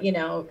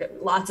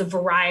 Lots of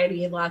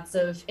variety, lots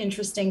of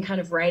interesting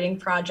kind of writing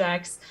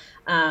projects.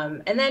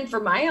 And then for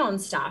my own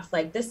stuff,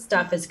 like this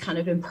stuff has kind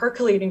of been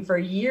percolating for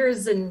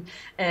years and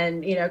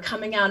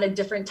coming out at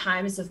different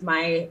times of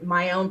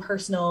my own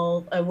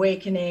personal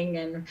awakening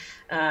and,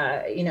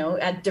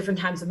 at different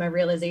times of my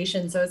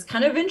realization. So it's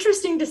kind of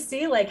interesting to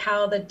see like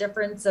how the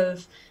difference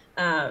of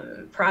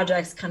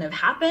projects kind of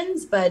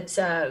happens. But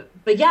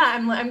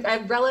yeah, I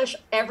relish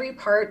every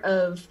part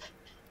of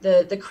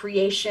the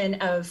creation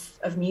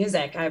of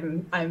music.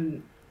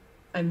 I'm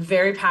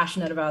very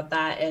passionate about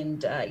that.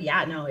 And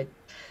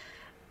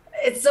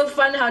it's so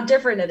fun how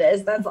different it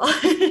is. That's all.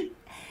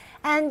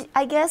 And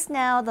I guess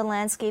now the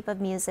landscape of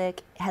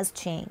music has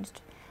changed.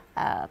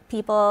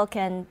 People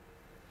can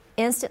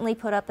instantly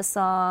put up a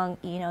song.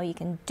 You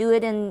can do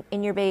it in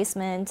your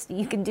basement.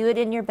 You can do it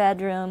in your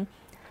bedroom.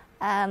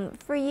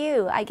 For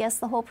you, I guess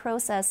the whole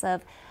process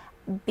of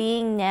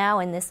being now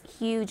in this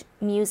huge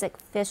music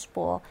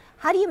fishbowl,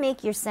 how do you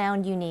make your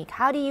sound unique?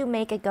 How do you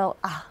make it go,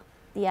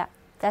 yeah,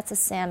 that's a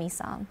Sammi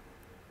song?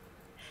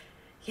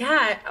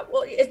 Yeah,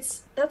 well,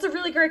 that's a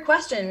really great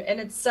question. And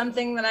it's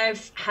something that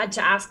I've had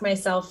to ask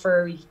myself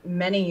for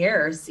many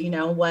years,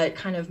 what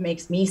kind of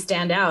makes me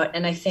stand out.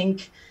 And I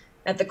think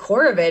at the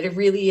core of it, it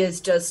really is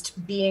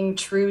just being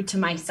true to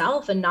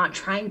myself and not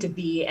trying to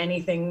be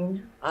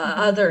anything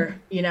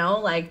other,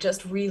 like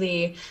just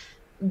really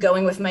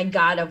going with my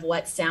gut of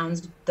what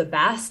sounds the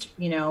best,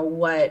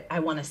 what I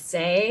want to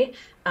say.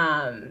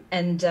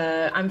 And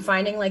I'm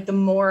finding like the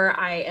more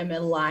I am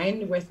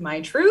aligned with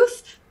my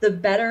truth, the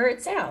better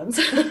it sounds.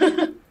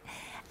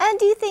 And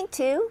do you think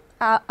too,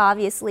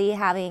 obviously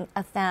having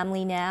a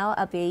family now,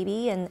 a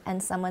baby,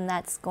 and someone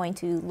that's going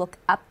to look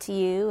up to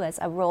you as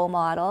a role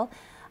model,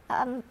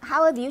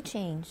 how have you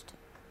changed?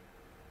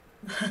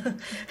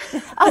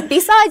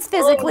 Besides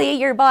physically,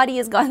 your body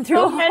has gone through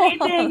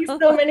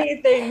so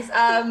many things.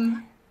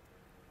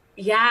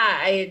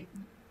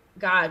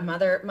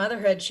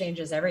 Motherhood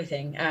changes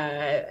everything.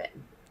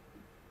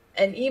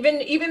 And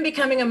even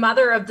becoming a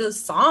mother of the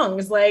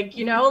songs, like,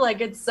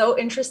 it's so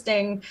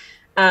interesting,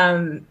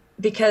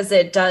 because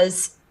it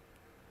does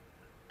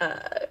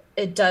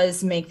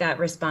make that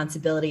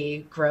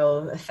responsibility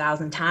grow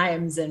 1,000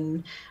 times.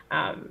 And,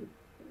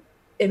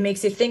 it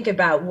makes you think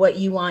about what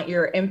you want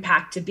your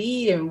impact to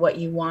be and what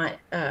you want,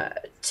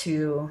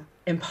 to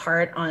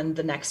impart on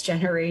the next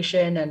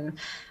generation.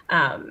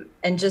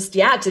 And just,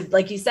 to,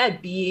 like you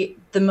said, be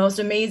the most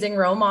amazing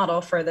role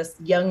model for this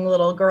young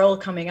little girl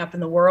coming up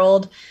in the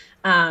world.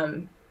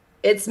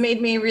 It's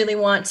made me really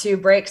want to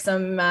break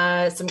some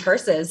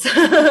curses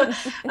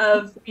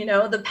of,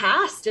 the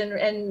past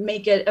and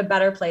make it a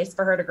better place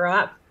for her to grow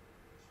up.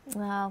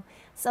 Wow.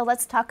 So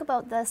let's talk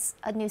about this,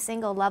 a new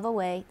single, Love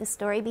Away, the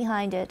story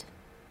behind it,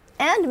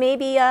 and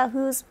maybe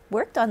who's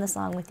worked on the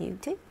song with you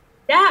too.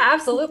 Yeah,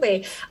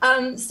 absolutely.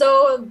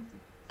 So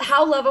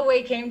how Love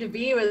Away came to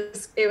be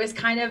was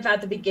kind of at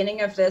the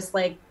beginning of this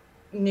like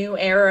new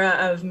era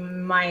of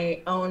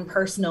my own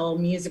personal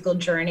musical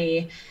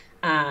journey,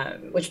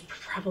 which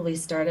probably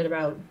started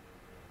about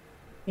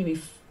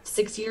maybe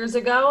 6 years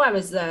ago. I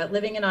was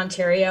living in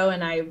Ontario,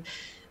 and I,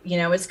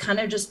 was kind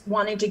of just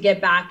wanting to get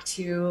back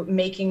to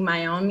making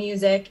my own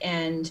music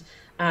and,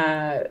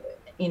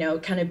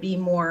 kind of be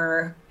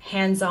more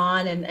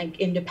hands-on and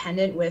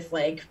independent with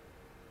like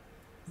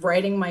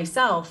writing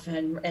myself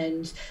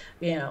and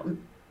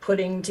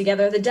putting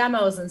together the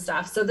demos and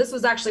stuff. So this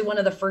was actually one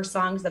of the first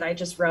songs that I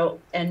just wrote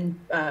and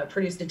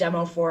produced a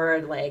demo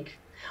for, like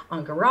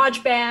on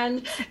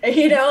GarageBand,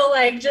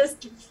 like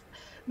just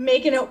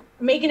making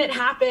it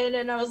happen.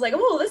 And I was like,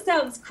 oh, this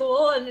sounds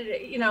cool. And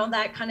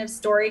that kind of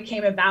story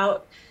came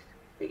about,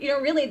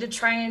 really to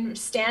try and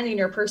stand in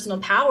your personal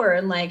power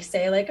and like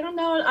say like, oh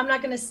no, I'm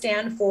not going to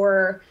stand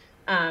for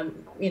the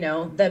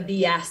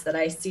BS that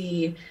I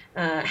see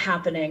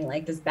happening,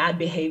 like this bad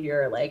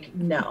behavior. Like,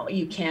 no,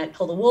 you can't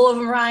pull the wool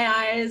over my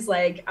eyes.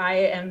 Like, I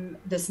am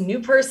this new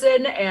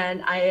person,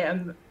 and I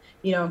am,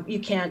 you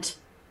can't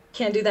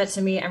do that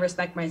to me. I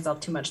respect myself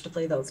too much to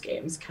play those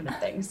games, kind of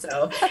thing.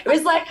 So it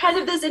was like kind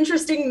of this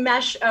interesting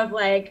mesh of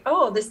like,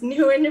 oh, this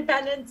new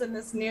independence and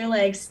this new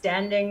like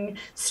standing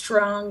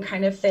strong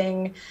kind of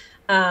thing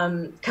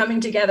coming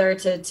together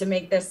to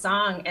make this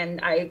song. And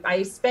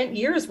I spent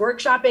years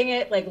workshopping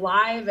it like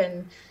live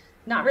and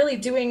not really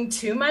doing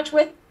too much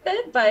with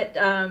it. But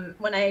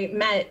when I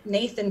met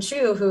Nathan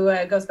Chu,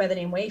 who goes by the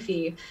name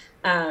Wafy,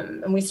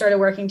 and we started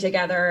working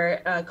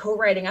together,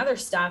 co-writing other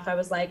stuff, I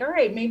was like, all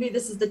right, maybe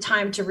this is the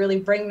time to really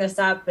bring this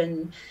up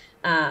and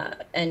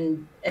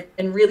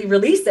really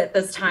release it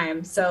this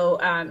time.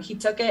 So he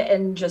took it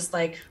and just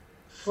like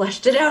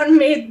fleshed it out and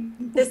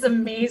made this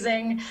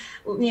amazing,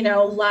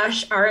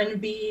 lush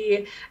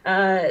R&B,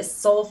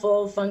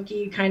 soulful,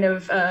 funky kind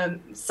of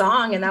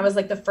song. And that was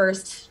like the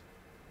first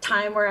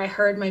time where I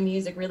heard my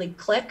music really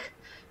click,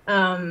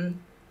 find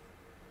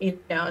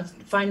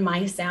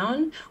my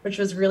sound, which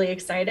was really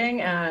exciting.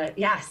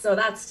 So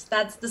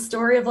that's the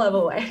story of Love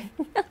Away.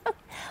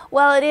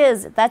 Well, it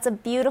is. That's a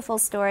beautiful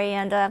story.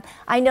 And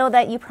I know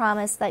that you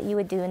promised that you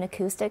would do an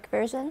acoustic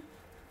version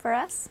for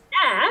us.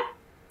 Yeah.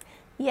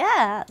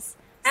 Yes.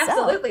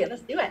 Absolutely.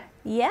 Let's do it.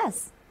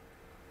 Yes.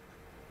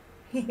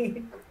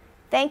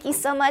 Thank you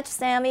so much,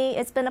 Sammi.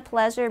 It's been a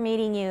pleasure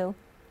meeting you.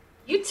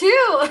 You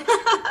too.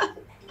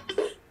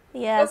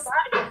 Yes. So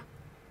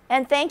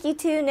and thank you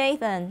too,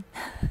 Nathan.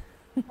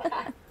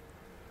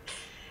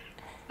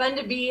 Fun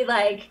to be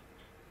like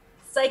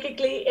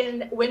psychically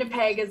in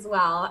Winnipeg as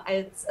well.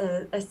 It's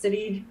a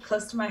city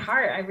close to my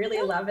heart. I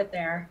really love it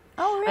there.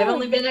 Oh, really? I've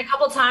only been a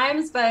couple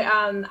times, but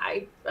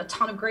a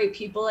ton of great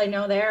people I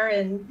know there,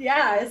 and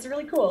yeah, it's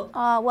really cool.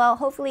 Well,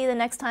 hopefully the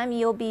next time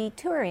you'll be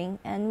touring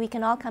and we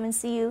can all come and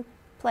see you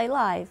play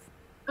live.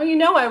 Oh,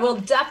 I will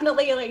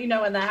definitely let you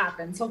know when that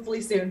happens,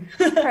 hopefully soon.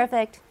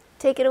 Perfect.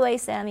 Take it away,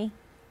 Sammi.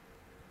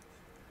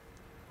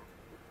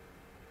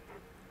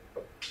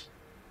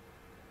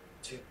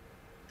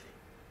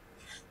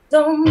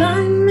 Don't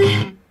mind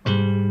me,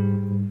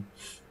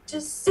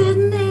 just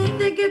sitting there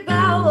thinking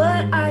about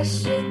what I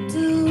should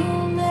do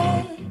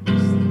next.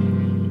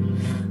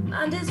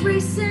 Mind is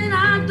racing,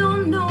 I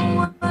don't know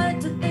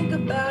what to think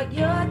about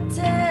your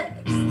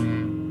text.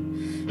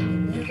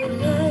 Never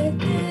like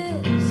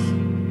this,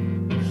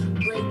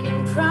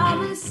 breaking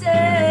promises.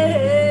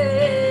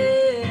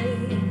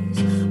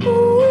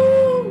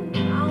 Ooh,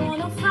 I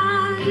wanna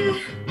find you,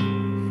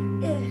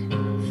 yeah,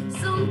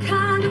 some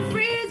kind of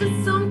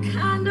reason, some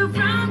kind of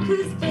rhyme,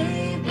 'cause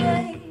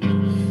baby,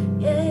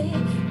 yeah,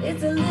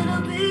 it's a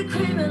little bit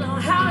criminal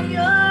how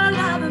you're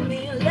loving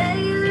me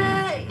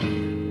lately.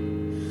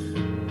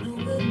 No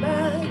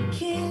goodbye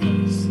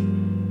kiss,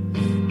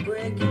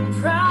 breaking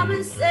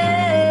promises,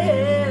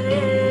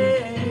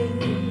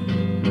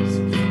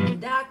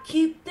 and I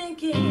keep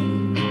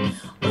thinking,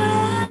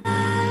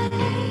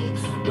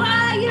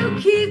 why you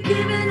keep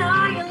giving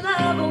all your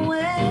love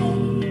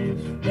away,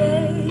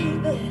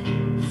 baby?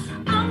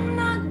 I'm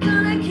not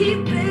gonna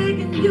keep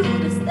begging you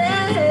to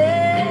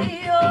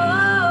stay.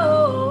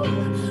 Oh,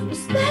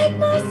 respect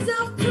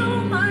myself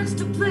too much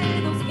to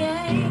play those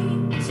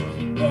games.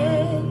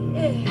 Yeah,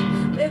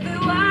 yeah. Baby,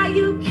 why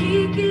you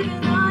keep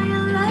giving all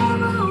your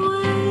love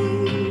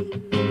away?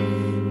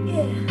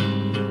 Yeah,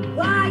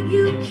 why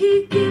you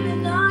keep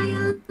giving all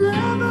your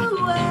love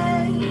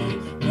away?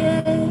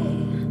 Yeah.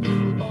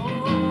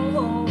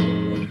 Oh,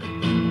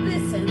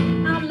 listen,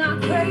 I'm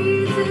not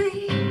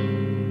crazy,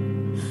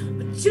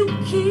 but you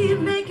keep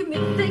making me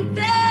think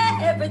that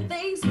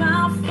everything's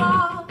my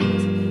fault.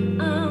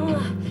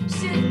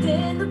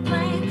 Shifting the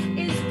blame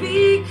is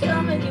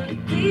becoming your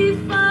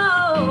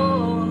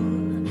default. I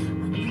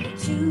know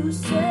what you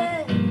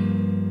said,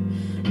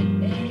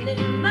 and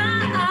in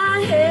my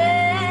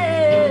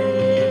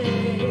head,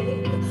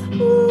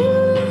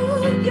 ooh,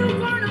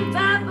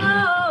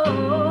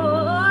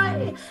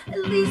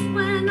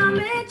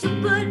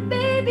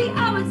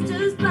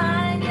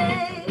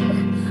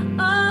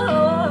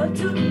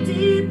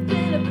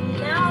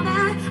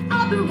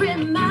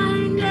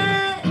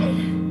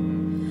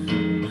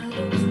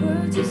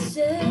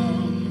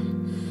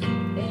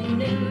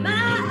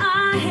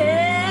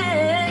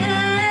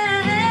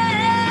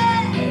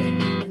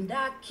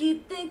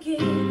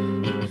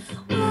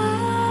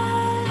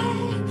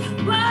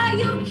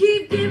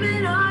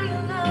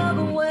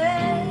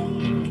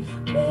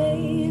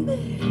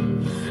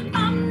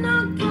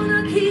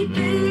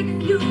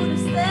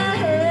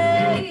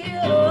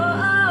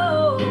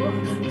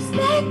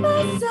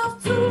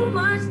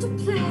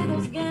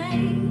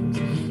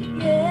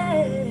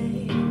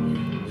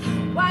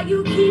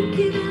 you keep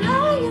giving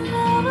all your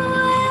love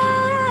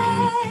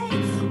away?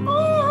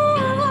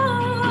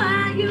 Oh,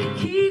 why you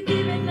keep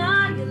giving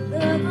all your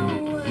love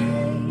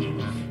away?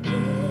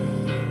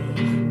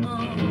 Yeah.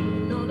 Oh,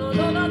 no, no,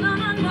 no, no, no,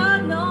 no,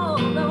 no,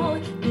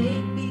 no.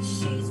 Maybe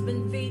she's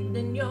been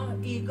feeding your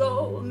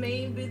ego.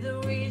 Maybe the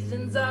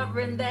reasons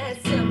aren't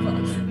that simple.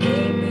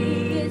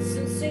 Maybe it's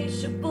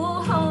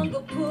insatiable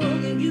hunger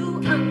pulling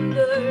you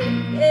under.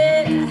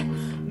 Yeah.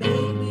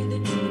 Maybe the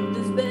truth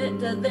is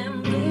better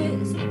than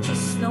this.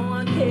 Just know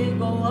I can't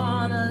go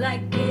on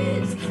like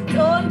this.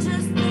 Don't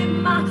just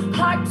leave my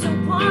heart to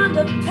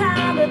wander,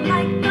 pounding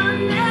like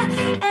thunder.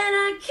 And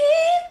I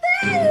keep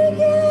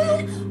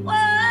thinking,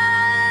 why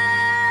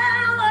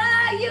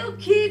you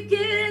keep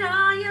giving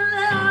all your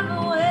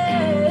love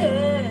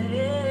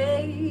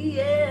away?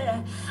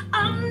 Yeah,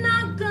 I'm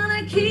not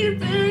gonna keep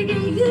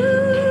begging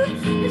you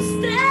to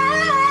stay.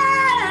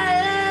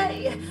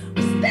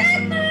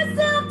 Respect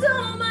myself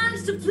too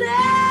much to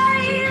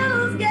play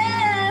those games.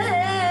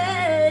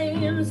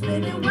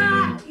 Baby,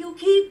 why you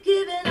keep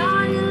giving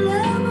all your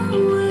love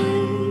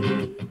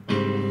away?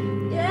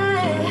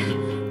 Yeah,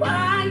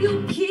 why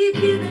you keep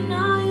giving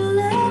all your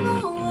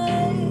love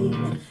away?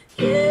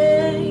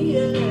 Yeah,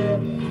 yeah.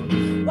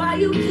 Why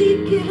you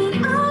keep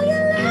giving all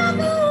your love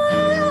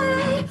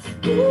away?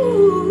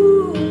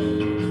 Ooh,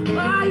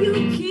 why you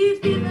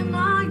keep giving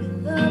all your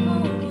love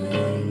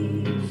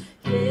away?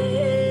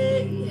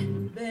 Yeah,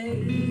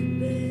 baby.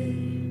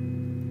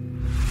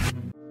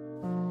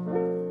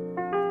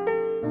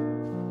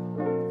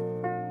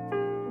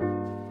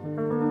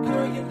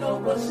 Girl, you know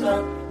what's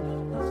up.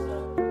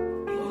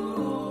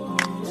 Ooh,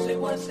 say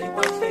what, say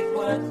what, say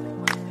what.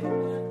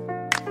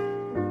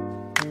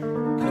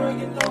 Girl,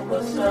 you know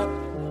what's up.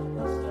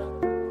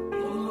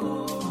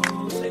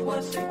 Ooh, say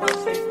what, say what,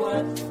 say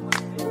what.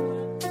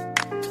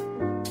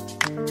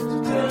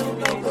 Girl, you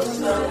know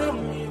what's up.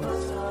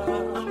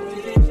 I'm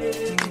feeling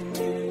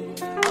you.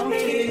 I'm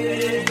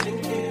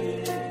feeling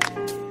you.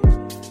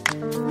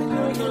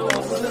 Girl, you know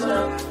what's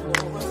up.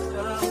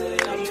 Say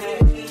I'm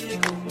feeling you.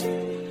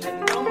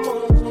 And I'm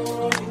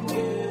more than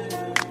you.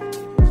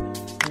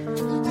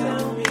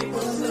 Tell me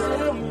what's up.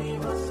 Tell me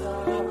what's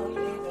up.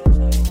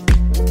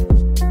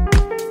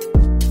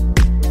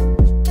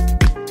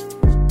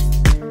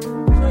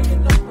 Girl, you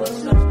know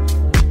what's up.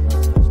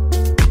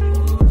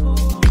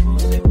 Ooh,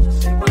 say what,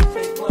 say what,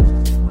 say what.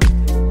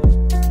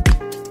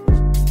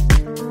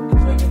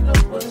 Girl, you know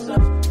what's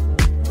up.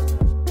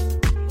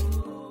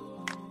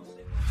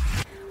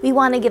 We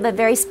want to give a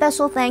very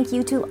special thank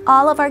you to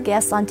all of our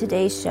guests on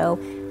today's show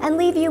and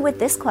leave you with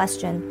this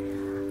question.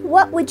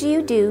 What would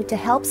you do to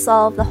help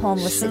solve the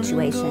homeless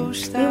situation?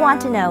 We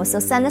want to know, so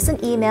send us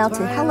an email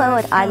to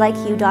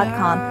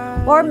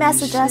hello@ilikeyou.com or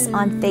message us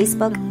on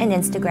Facebook and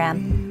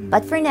Instagram.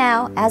 But for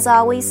now, as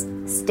always,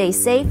 stay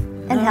safe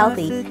and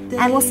healthy,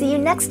 and we'll see you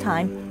next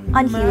time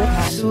on Hewitt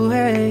Home.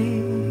 Away,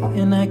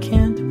 and I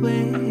can't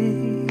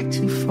wait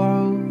to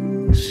fall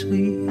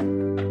asleep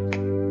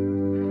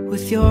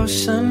with your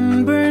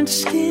sunburned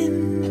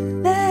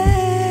skin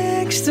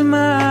next to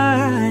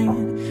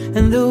mine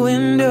and the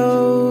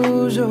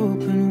windows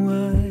open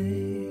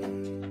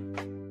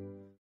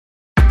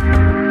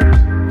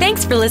wide.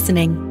 Thanks for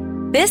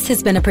listening. This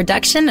has been a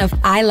production of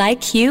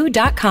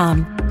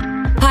ilikeyou.com.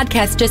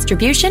 Podcast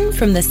distribution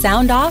from the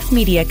Sound Off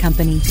Media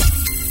Company.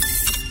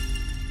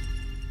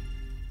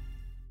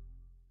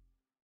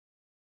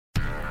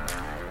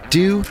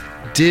 Do,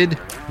 Did,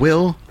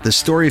 Will, the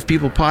Story of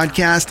People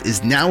podcast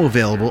is now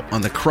available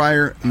on the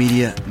Crier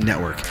Media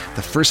Network.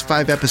 The first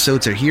 5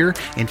 episodes are here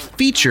and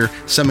feature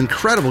some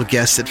incredible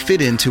guests that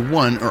fit into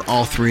one or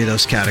all 3 of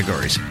those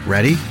categories.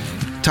 Ready?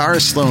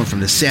 Tara Sloan from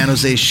the San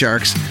Jose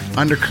Sharks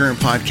Undercurrent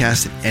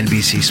podcast at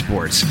NBC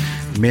Sports.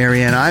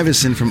 Marianne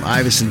Iveson from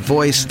Iveson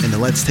Voice and the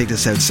Let's Take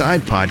This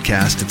Outside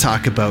podcast to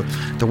talk about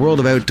the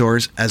world of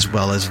outdoors as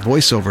well as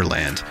voiceover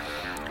land.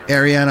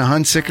 Ariana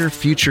Hunsicker,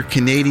 future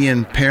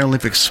Canadian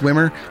Paralympic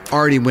swimmer,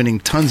 already winning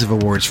tons of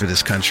awards for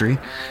this country.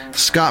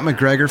 Scott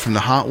McGregor from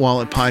the Hot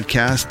Wallet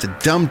podcast to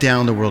dumb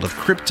down the world of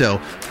crypto,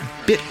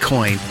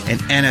 Bitcoin,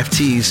 and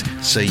NFTs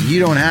so you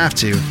don't have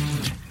to.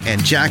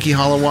 And Jackie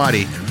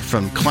Holowati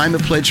from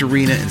Climate Pledge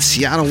Arena in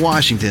Seattle,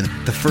 Washington,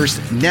 the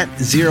first net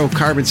zero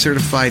carbon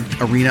certified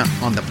arena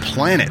on the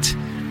planet.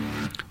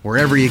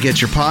 Wherever you get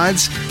your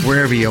pods,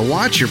 wherever you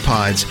watch your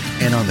pods,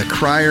 and on the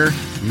Crier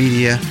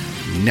Media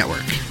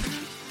Network.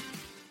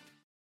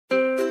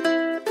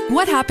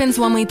 What happens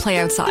when we play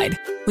outside?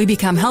 We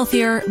become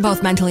healthier,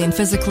 both mentally and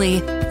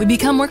physically. We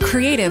become more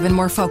creative and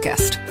more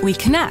focused. We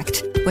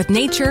connect with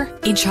nature,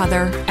 each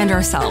other, and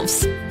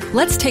ourselves.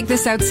 Let's Take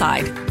This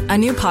Outside, a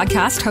new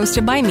podcast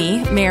hosted by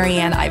me,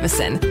 Marianne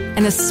Iveson,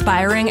 an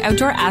aspiring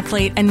outdoor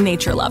athlete and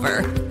nature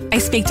lover. I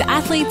speak to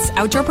athletes,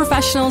 outdoor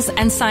professionals,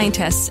 and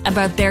scientists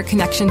about their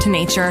connection to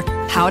nature,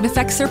 how it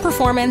affects their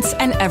performance,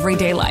 and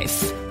everyday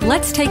life.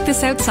 Let's Take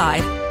This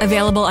Outside,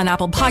 available on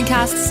Apple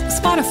Podcasts,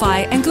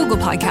 Spotify, and Google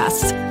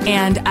Podcasts,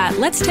 and at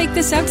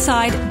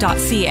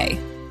letstakethisoutside.ca.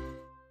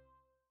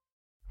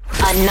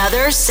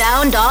 Another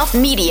Sound Off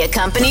Media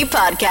Company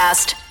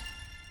podcast.